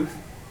thinking a booth,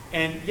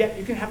 and yeah,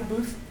 you can have a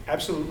booth,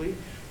 absolutely,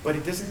 but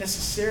it doesn't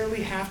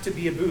necessarily have to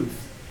be a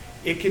booth.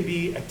 It can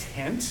be a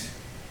tent,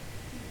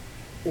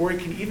 or it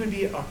can even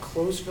be a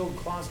closed-filled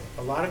closet.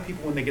 A lot of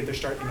people, when they get their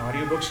start in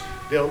audiobooks,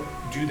 they'll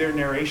do their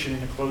narration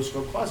in a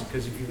closed-filled closet,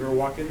 because if you ever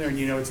walk in there and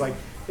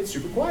it's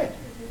super quiet.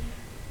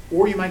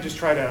 Or you might just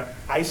try to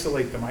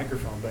isolate the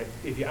microphone, but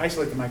if you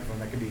isolate the microphone,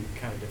 that can be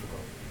kind of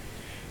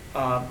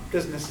difficult.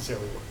 Doesn't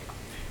necessarily work.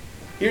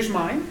 Here's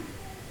mine,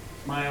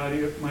 my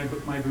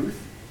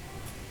booth,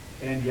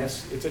 and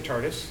yes, it's a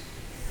TARDIS,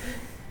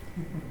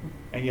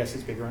 and yes,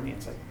 it's bigger on the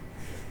inside.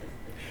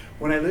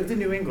 When I lived in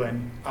New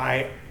England,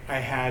 I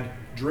had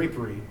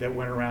drapery that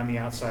went around the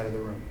outside of the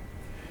room.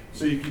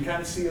 So you can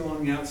kind of see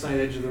along the outside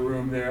edge of the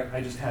room there,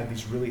 I just had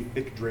these really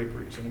thick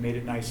draperies, and it made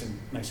it nice and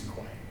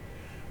quiet.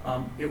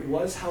 It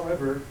was,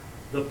 however,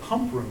 the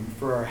pump room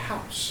for our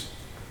house.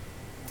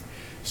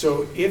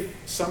 So if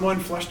someone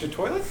flushed a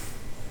toilet,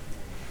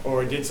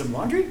 or did some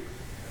laundry,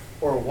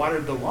 or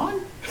watered the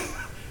lawn,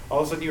 all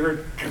of a sudden you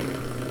heard.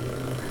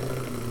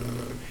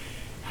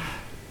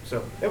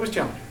 So that was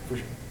challenging, for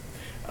sure.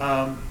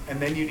 And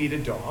then you need a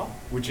DAW,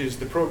 which is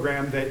the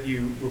program that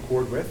you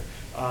record with.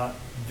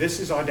 This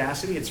is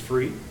Audacity, it's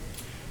free.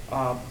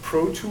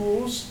 Pro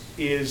Tools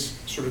is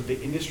sort of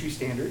the industry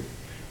standard.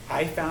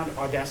 I found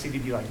Audacity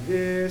to be like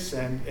this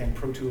and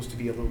Pro Tools to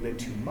be a little bit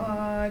too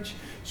much.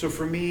 So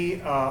for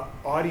me,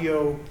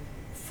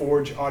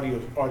 Forge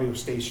audio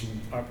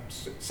station,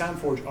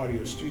 SoundForge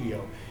Audio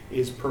Studio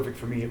is perfect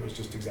for me. It was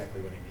just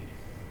exactly what I needed.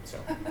 So,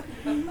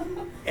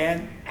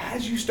 and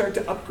as you start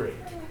to upgrade,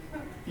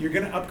 you're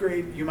going to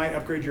upgrade. You might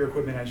upgrade your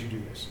equipment as you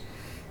do this.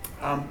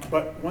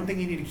 But one thing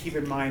you need to keep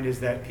in mind is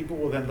that people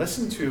will then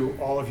listen to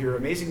all of your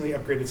amazingly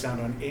upgraded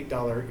sound on $8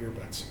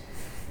 earbuds,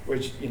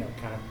 which kind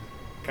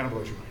of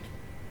blows your mind.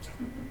 So,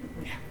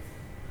 yeah.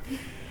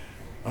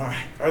 All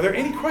right. Are there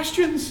any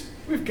questions?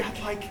 We've got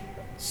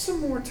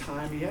some more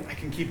time yet. I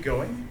can keep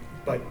going,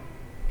 but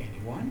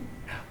anyone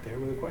out there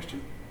with a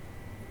question?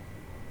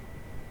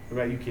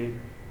 What about you, Kate?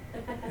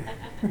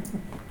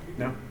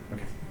 No?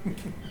 Okay.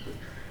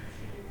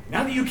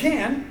 Now that you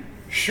can,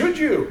 should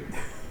you?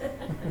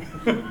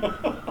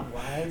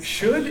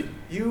 Should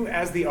you,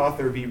 as the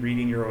author, be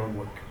reading your own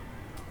work?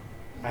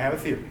 I have a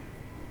theory.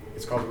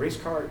 It's called the race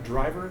car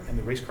driver and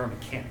the race car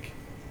mechanic.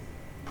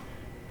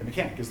 The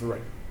mechanic is the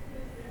writer.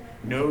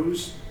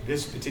 Knows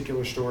this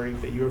particular story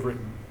that you have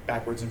written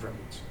backwards and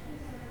frontwards.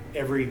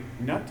 Every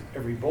nut,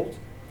 every bolt,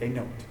 they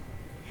know it.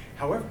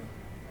 However,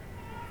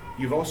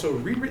 you've also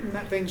rewritten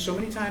that thing so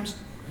many times,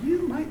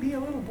 you might be a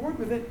little bored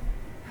with it.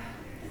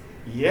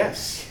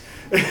 Yes.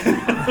 And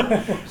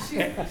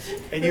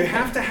you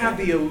have to have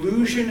the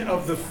illusion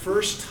of the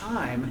first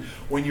time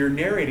when you're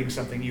narrating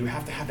something. You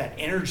have to have that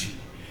energy.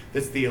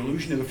 That's the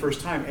illusion of the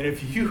first time. And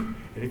if you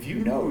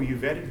know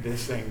you've edited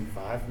this thing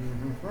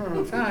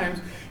 5 times,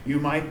 you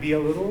might be a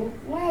little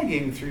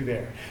lagging through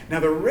there. Now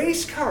the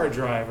race car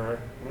driver,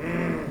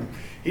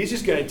 he's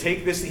just going to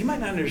take this. He might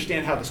not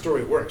understand how the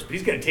story works, but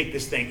he's going to take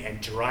this thing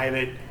and drive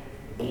it,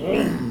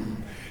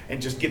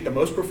 and just get the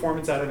most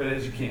performance out of it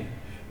as you can.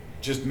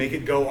 Just make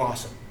it go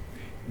awesome.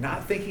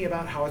 Not thinking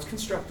about how it's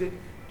constructed,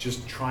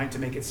 just trying to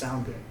make it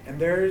sound good. And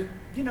there,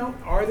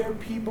 are there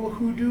people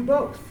who do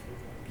both?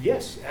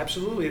 Yes,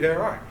 absolutely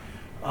there are.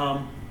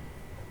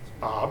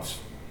 Obs,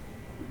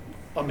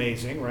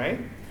 amazing, right?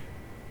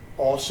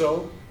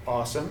 Also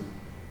awesome.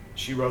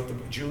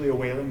 Julia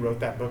Whalen wrote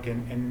that book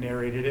and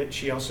narrated it.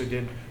 She also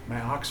did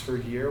my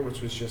Oxford year, which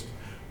was just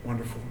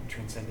wonderful and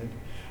transcendent.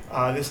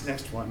 This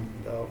next one,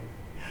 though,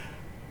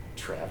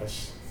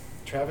 Travis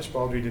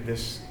Baldree did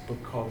this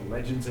book called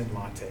Legends and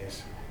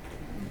Lattes,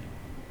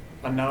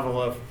 a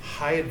novel of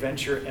high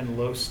adventure and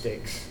low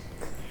stakes.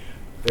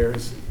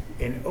 There's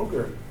an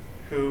ogre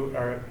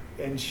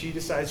and she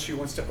decides she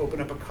wants to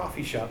open up a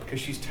coffee shop because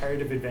she's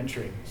tired of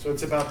adventuring. So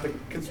it's about the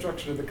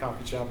construction of the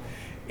coffee shop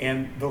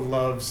and the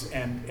loves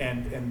and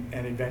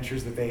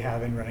adventures that they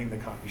have in running the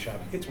coffee shop.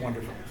 It's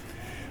wonderful.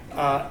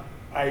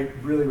 I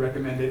really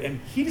recommend it. And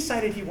he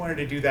decided he wanted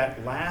to do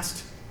that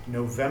last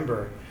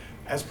November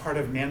as part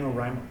of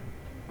NaNoWriMo.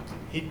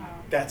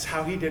 That's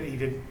how he did it.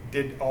 He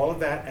did all of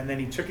that, and then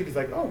he took it. He's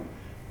like, oh,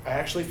 I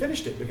actually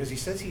finished it, because he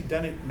says he'd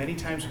done it many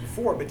times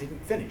before but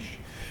didn't finish.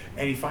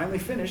 And he finally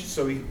finished,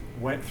 so he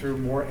went through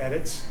more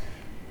edits,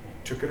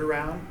 took it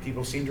around.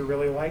 People seemed to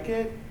really like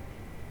it.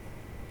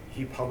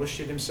 He published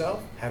it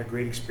himself, had a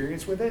great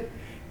experience with it,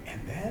 and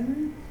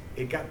then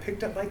it got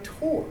picked up by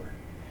Tor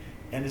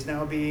and is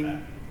now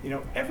being,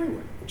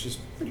 everywhere, which is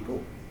pretty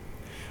cool.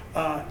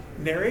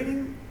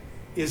 Narrating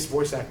is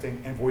voice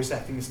acting, and voice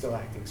acting is still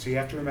acting. So you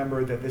have to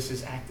remember that this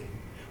is acting.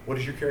 What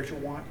does your character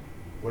want?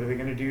 What are they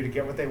going to do to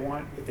get what they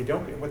want? If they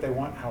don't get what they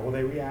want, how will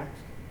they react?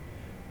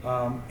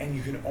 And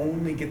you can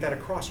only get that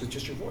across with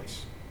just your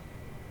voice.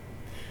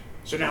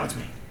 So now it's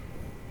me.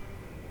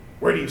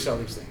 Where do you sell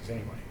these things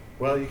anyway?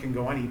 Well, you can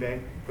go on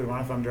eBay, put them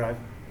on a thumb drive.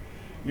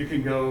 You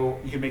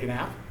can make an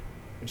app,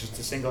 which is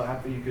a single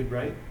app that you could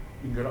write.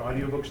 You can go to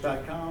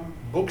audiobooks.com.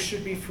 Books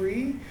Should Be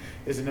Free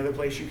is another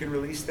place you can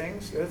release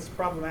things. It's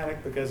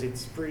problematic because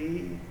it's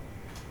free.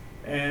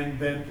 And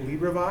then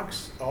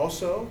LibriVox,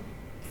 also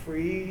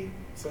free,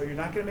 so you're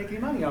not going to make any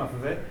money off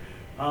of it.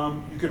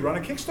 You could run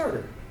a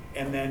Kickstarter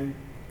and then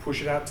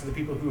push it out to the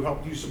people who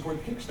helped you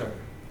support the Kickstarter.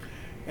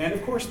 And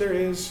of course there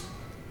is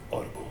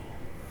Audible.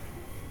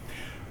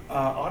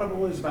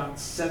 Audible is about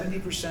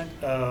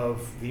 70%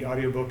 of the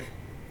audiobook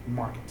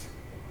market.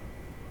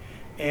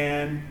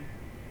 And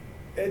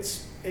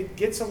it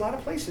gets a lot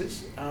of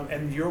places,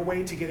 and your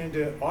way to get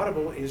into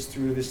Audible is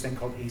through this thing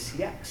called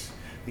ACX,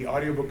 the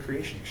Audiobook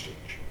Creation Exchange.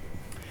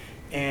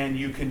 And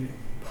you can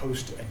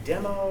post a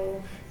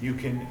demo, you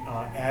can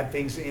add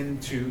things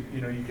into,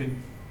 you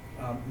can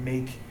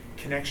make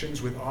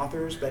connections with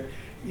authors, but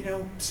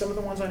some of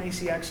the ones on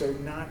ACX are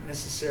not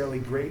necessarily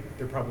great.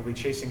 They're probably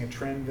chasing a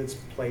trend that's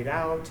played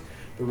out.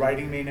 The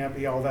writing may not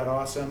be all that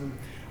awesome.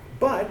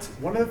 But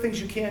one of the things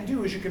you can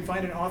do is you can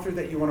find an author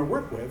that you want to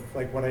work with,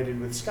 like what I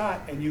did with Scott,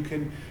 and you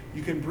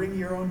can bring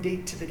your own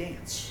date to the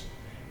dance.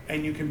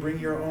 And you can bring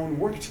your own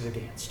work to the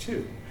dance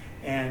too,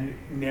 and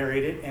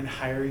narrate it and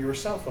hire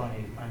yourself on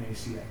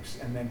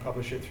ACX and then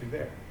publish it through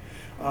there.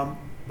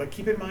 But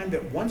keep in mind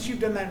that once you've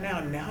done that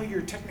now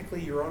you're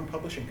technically your own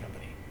publishing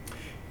company.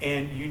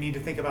 And you need to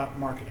think about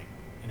marketing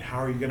and how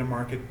are you going to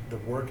market the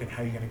work and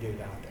how you're going to get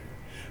it out there.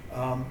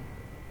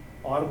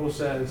 Audible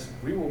says,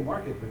 we will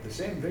market with the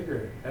same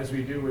vigor as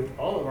we do with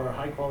all of our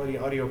high quality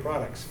audio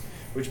products,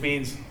 which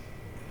means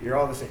you're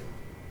all the same.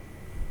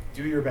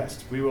 Do your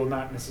best. We will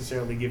not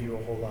necessarily give you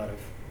a whole lot of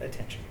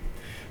attention.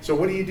 So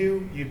what do?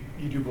 You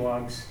do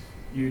blogs,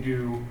 you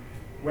do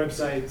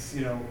websites,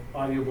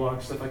 audio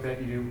blogs, stuff like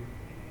that. You do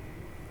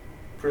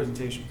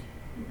presentations,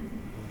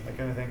 that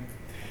kind of thing.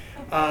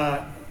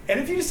 And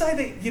if you decide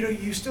that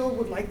you still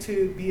would like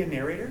to be a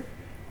narrator,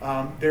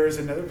 there is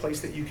another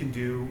place that you can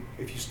do.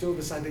 If you still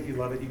decide that you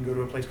love it, you can go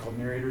to a place called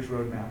Narrator's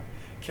Roadmap.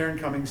 Karen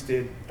Cummings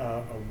did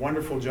a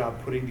wonderful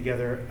job putting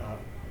together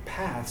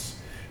paths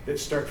that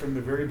start from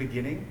the very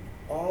beginning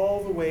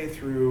all the way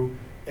through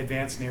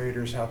advanced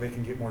narrators, how they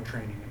can get more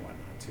training and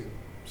whatnot too.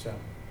 So,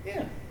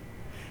 yeah.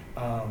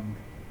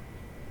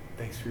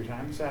 Thanks for your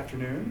time this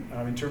afternoon.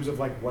 In terms of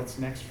what's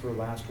next for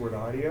Last Word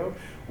Audio,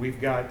 we've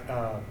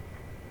got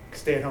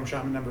Stay at Home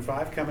Shaman number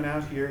 5 coming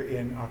out here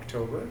in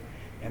October.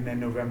 And then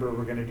November,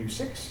 we're going to do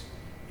 6.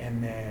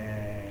 And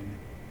then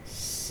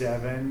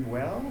 7,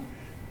 well,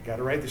 got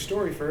to write the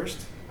story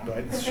first, but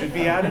it should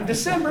be out in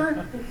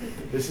December.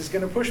 This is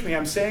going to push me.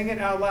 I'm saying it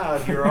out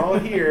loud. You're all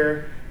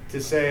here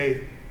to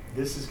say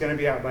this is going to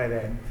be out by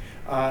then.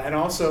 And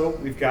also,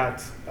 we've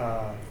got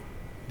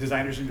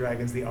Designers and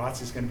Dragons. The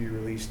Aughts is going to be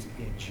released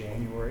in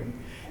January.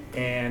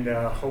 And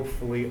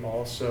hopefully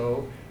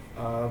also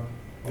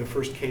the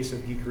first case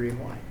of Geekery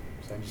and Wine.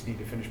 So I just need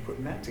to finish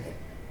putting that together.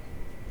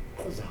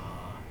 Huzzah.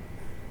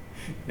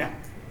 Now,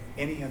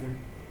 any other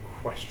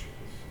questions?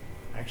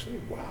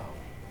 Actually, wow,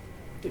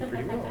 did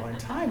pretty well on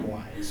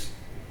time-wise.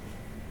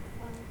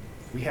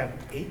 We have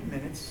 8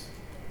 minutes.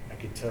 I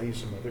could tell you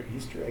some other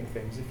Easter egg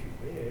things if you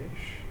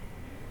wish,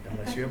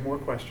 unless you have more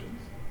questions.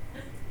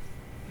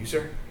 You,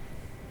 sir?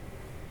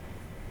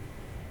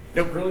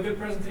 Nope. Really good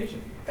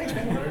presentation. Thanks,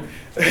 man. Learned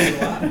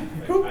a lot.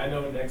 Cool. I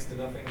know next to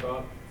nothing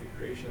about the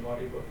creation of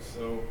audiobooks,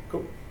 so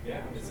Cool.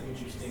 yeah, it's an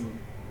interesting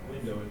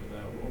window into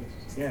that world.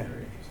 It's Yeah,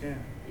 very interesting. yeah.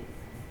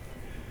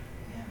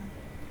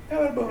 How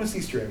about a bonus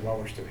Easter egg while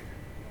we're still here?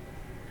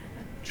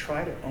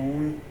 Try to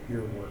own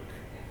your work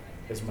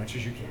as much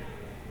as you can.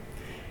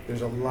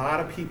 There's a lot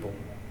of people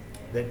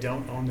that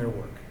don't own their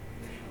work.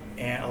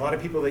 And a lot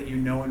of people that you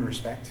know and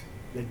respect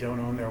that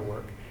don't own their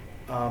work.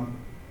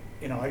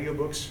 In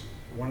audiobooks,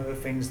 one of the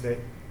things that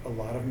a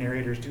lot of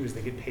narrators do is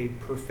they get paid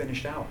per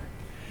finished hour.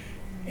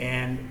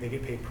 And they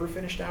get paid per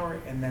finished hour,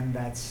 and then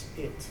that's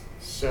it.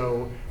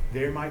 So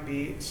there might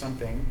be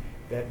something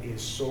that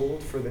is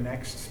sold for the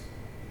next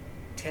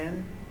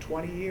 10,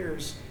 20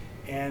 years,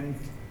 and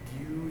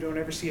you don't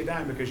ever see a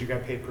dime because you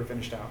got paid per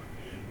finished hour.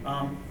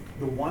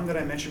 The one that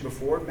I mentioned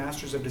before,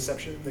 Masters of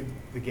Deception,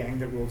 the gang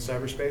that ruled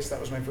cyberspace, that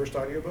was my first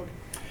audiobook.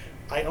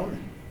 I own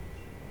them.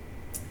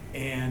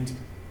 And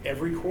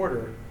every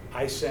quarter,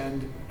 I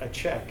send a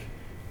check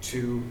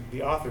to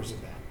the authors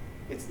of that.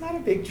 It's not a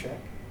big check,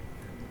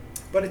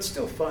 but it's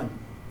still fun.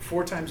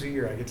 4 times a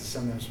year, I get to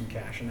send them some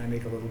cash, and I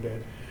make a little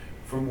bit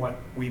from what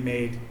we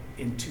made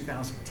in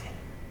 2010,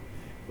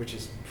 which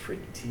is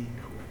pretty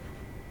cool.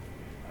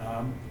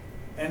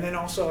 And then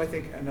also, I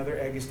think another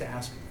egg is to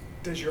ask,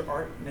 does your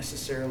art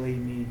necessarily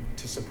need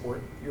to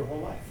support your whole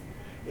life?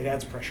 It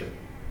adds pressure,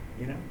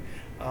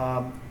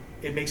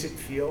 It makes it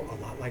feel a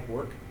lot like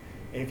work.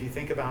 And if you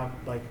think about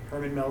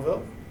Herman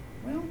Melville,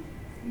 well,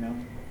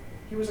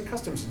 he was a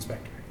customs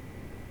inspector,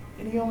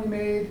 and he only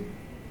made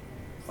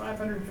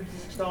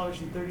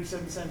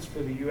 $556.37 for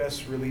the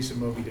U.S. release of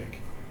Moby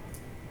Dick.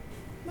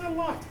 Not a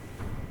lot,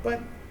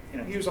 but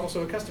he was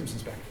also a customs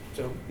inspector,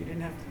 so he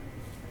didn't have to.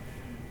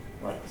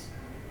 What else?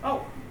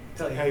 Oh,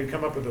 tell you how you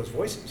come up with those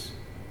voices,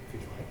 if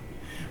you'd like.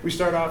 We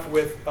start off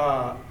with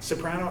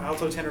soprano,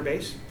 alto, tenor,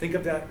 bass. Think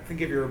of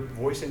your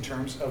voice in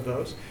terms of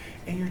those.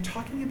 And you're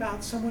talking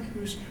about someone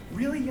who's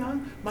really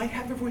young, might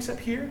have their voice up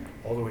here,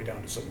 all the way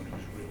down to someone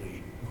who's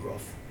really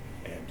gruff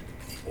and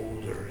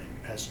older and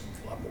has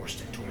a lot more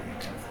stentorian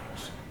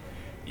things.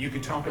 You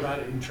could talk about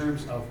it in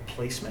terms of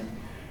placement.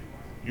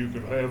 You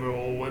could have it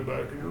all the way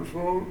back in your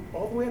throat,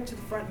 all the way up to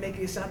the front,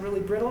 making it sound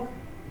really brittle.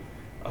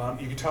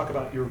 You could talk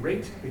about your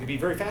rate. It could be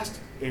very fast.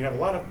 They have a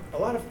lot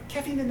of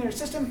caffeine in their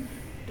system,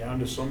 down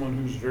to someone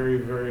who's very,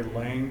 very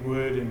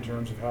languid in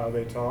terms of how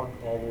they talk,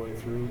 all the way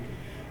through.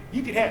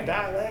 You could have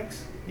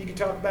dialects. You could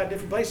talk about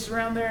different places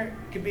around there.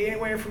 It could be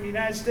anywhere from the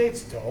United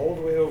States to all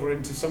the way over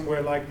into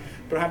somewhere like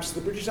perhaps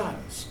the British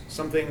Isles,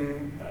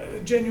 something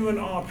genuine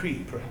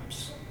Après,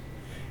 perhaps.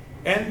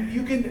 And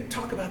you can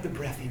talk about the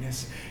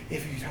breathiness.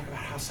 If you talk about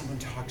how someone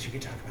talks, you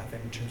could talk about them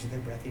in terms of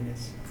their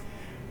breathiness.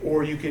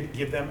 Or you could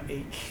give them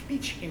a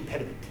speech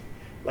impediment,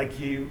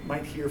 like you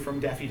might hear from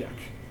Daffy Duck,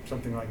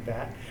 something like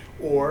that.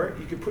 Or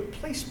you could put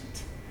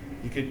placement.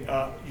 You could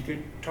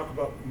talk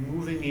about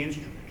moving the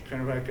instrument,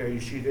 kind of like you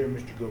see there,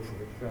 Mr. Gopher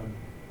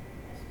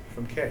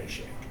from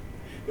Caddyshack.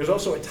 There's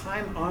also a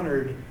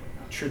time-honored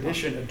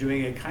tradition of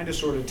doing a kind of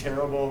sort of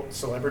terrible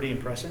celebrity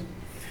impression.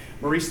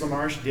 Maurice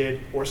LaMarche did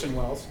Orson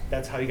Welles.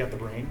 That's how he got the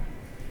brain.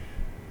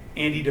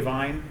 Andy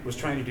Devine was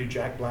trying to do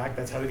Jack Black.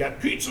 That's how he got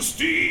Pizza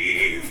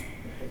Steve.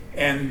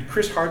 And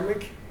Chris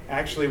Hardwick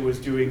actually was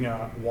doing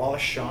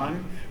Wallace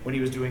Shawn when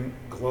he was doing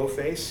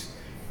Glowface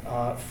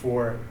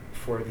for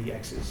the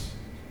X's.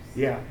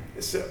 Yeah,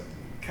 it's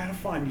kind of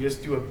fun. You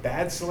just do a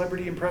bad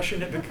celebrity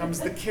impression, it becomes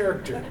the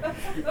character.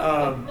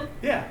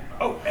 Yeah.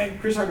 Oh, and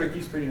Chris Hardwick,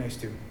 he's pretty nice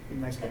too. He's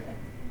a nice guy.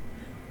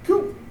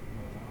 Cool.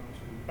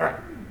 All right.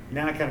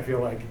 Now I kind of feel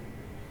like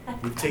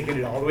we've taken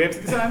it all the way up to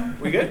the time.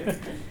 We good?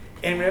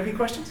 Anyone have any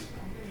questions?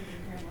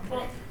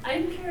 Well,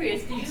 I'm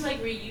curious, do you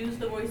like reuse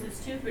the voices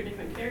too for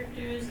different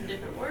characters and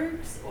different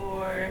works,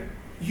 or?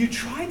 You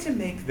try to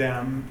make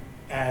them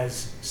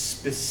as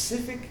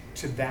specific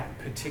to that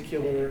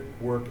particular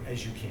work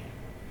as you can.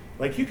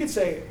 Like you could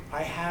say,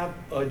 I have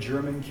a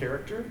German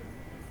character.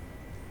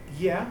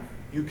 Yeah,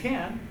 you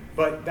can,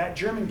 but that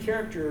German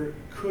character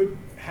could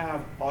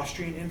have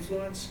Austrian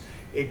influence.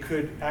 It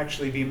could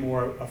actually be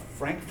more a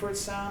Frankfurt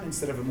sound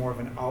instead of more of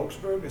an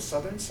Augsburg, a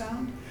southern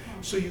sound.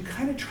 So you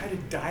kind of try to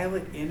dial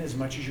it in as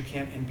much as you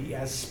can and be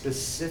as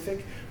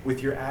specific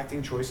with your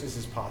acting choices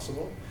as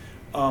possible.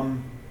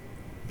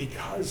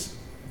 Because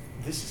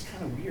this is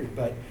kind of weird,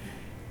 but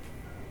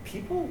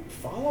people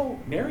follow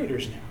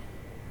narrators now.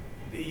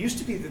 It used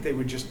to be that they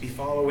would just be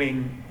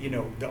following,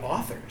 the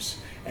authors.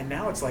 And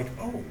now it's like,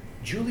 oh,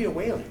 Julia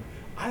Whalen,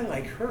 I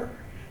like her.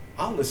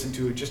 I'll listen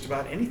to just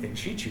about anything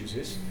she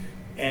chooses.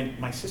 And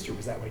my sister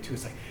was that way too.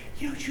 It's like,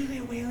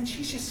 Julia Whalen,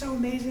 she's just so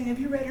amazing. Have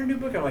you read her new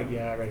book? I'm like,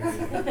 yeah, I read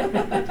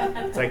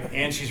her. It's like,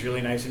 and she's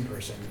really nice in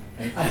person.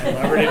 And I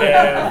love her to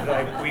death.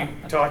 Like, we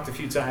talked a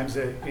few times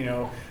at,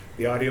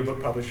 the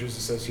Audiobook Publishers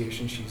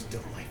Association. She's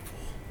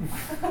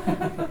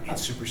delightful and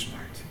super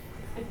smart.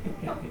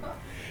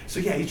 So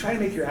yeah, you try to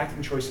make your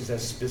acting choices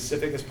as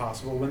specific as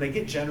possible. When they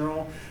get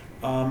general,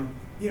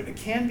 it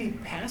can be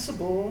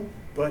passable,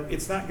 but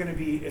it's not going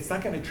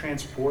to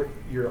transport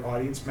your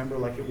audience member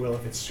like it will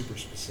if it's super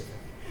specific.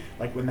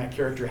 Like when that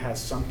character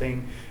has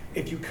something,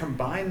 if you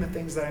combine the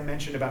things that I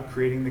mentioned about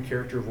creating the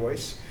character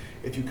voice,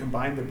 if you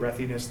combine the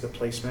breathiness, the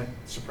placement,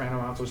 soprano,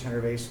 alto,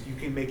 tenor, bass, you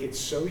can make it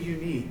so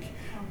unique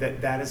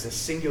that that is a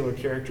singular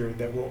character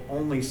that will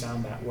only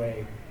sound that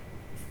way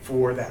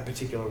for that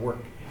particular work.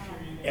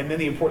 And then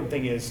the important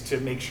thing is to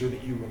make sure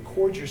that you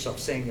record yourself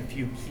saying a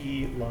few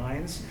key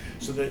lines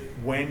so that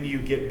when you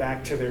get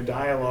back to their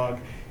dialogue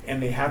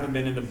and they haven't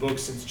been in the book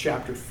since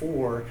chapter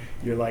 4,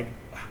 you're like,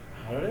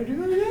 how did I do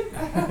that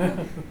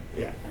again?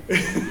 Yeah.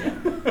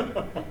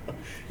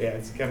 Yeah,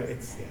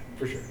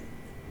 for sure.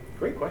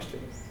 Great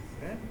question.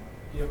 Yeah.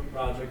 Do you have a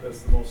project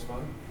that's the most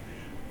fun?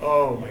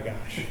 Oh my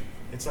gosh.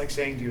 It's like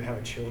saying, do you have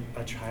a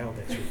child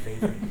that's your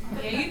favorite?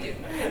 Yeah, you do.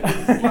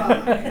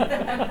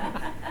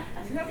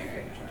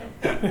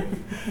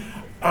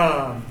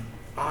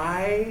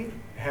 I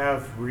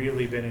have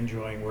really been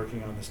enjoying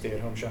working on the Stay at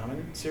Home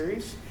Shaman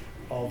series,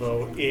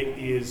 although it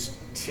is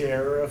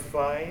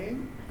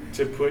terrifying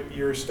to put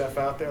your stuff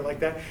out there like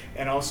that.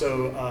 And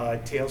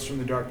also Tales from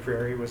the Dark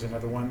Prairie was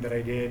another one that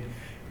I did,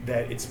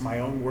 that it's my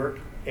own work,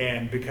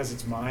 and because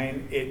it's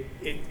mine,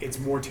 it's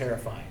more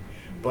terrifying.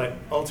 But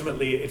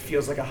ultimately, it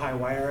feels like a high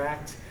wire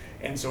act,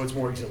 and so it's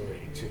more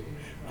exhilarating too.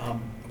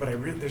 But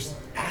there's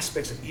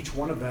aspects of each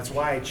one of them. That's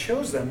why I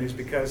chose them, is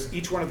because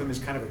each one of them is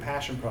kind of a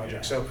passion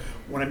project. So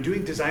when I'm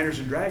doing Designers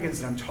and Dragons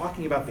and I'm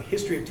talking about the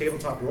history of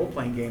tabletop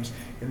role-playing games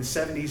in the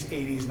 70s,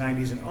 80s,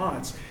 90s, and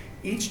aughts,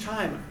 each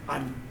time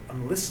I'm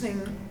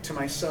listening to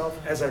myself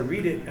as I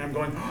read it, and I'm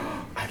going,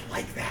 oh, I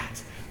like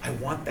that. I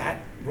want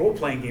that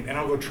role-playing game, and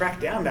I'll go track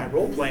down that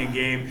role-playing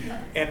game,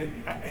 and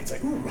it's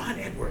like, ooh, Ron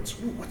Edwards,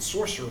 ooh, what's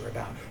Sorcerer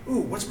about? Ooh,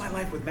 what's My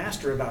Life with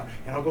Master about?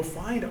 And I'll go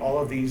find all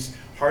of these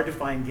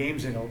hard-to-find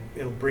games, and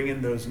it'll bring in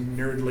those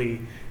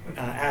nerdly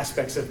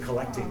aspects of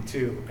collecting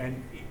too.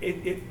 And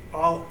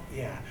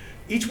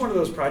each one of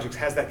those projects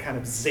has that kind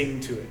of zing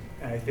to it,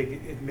 and I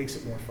think it makes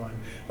it more fun.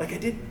 Like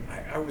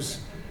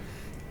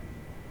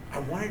I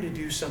wanted to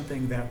do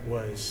something that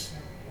was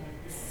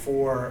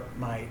for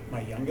my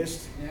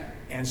youngest,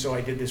 and so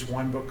I did this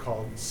one book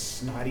called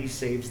Snotty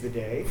Saves the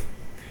Day,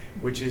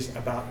 which is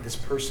about this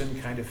person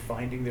kind of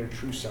finding their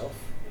true self.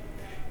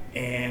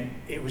 And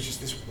it was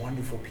just this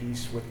wonderful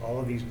piece with all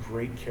of these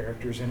great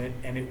characters in it,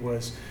 and it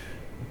was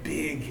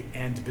big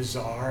and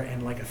bizarre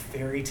and like a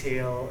fairy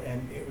tale,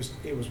 and it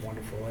was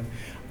wonderful. And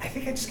I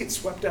think I just get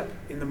swept up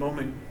in the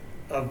moment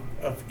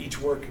of each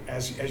work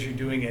as you're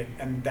doing it,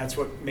 and that's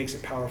what makes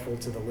it powerful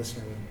to the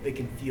listener. They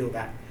can feel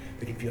that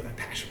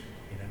passion.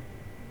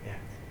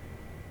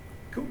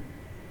 Cool.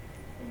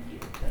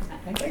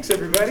 Thank you. Thanks,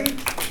 everybody.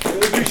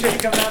 Really appreciate you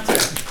coming out today.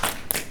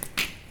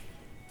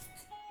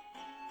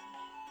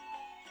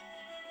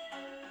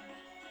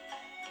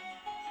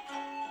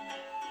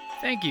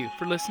 Thank you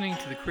for listening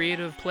to the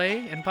Creative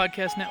Play and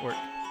Podcast Network.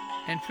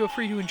 And feel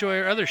free to enjoy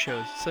our other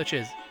shows, such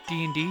as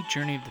D&D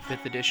Journey of the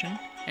 5th Edition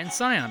and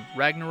Scion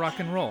Ragnarok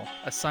and Roll,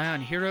 a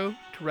Scion hero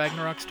to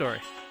Ragnarok story.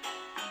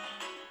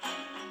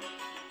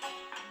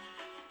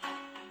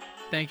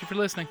 Thank you for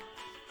listening.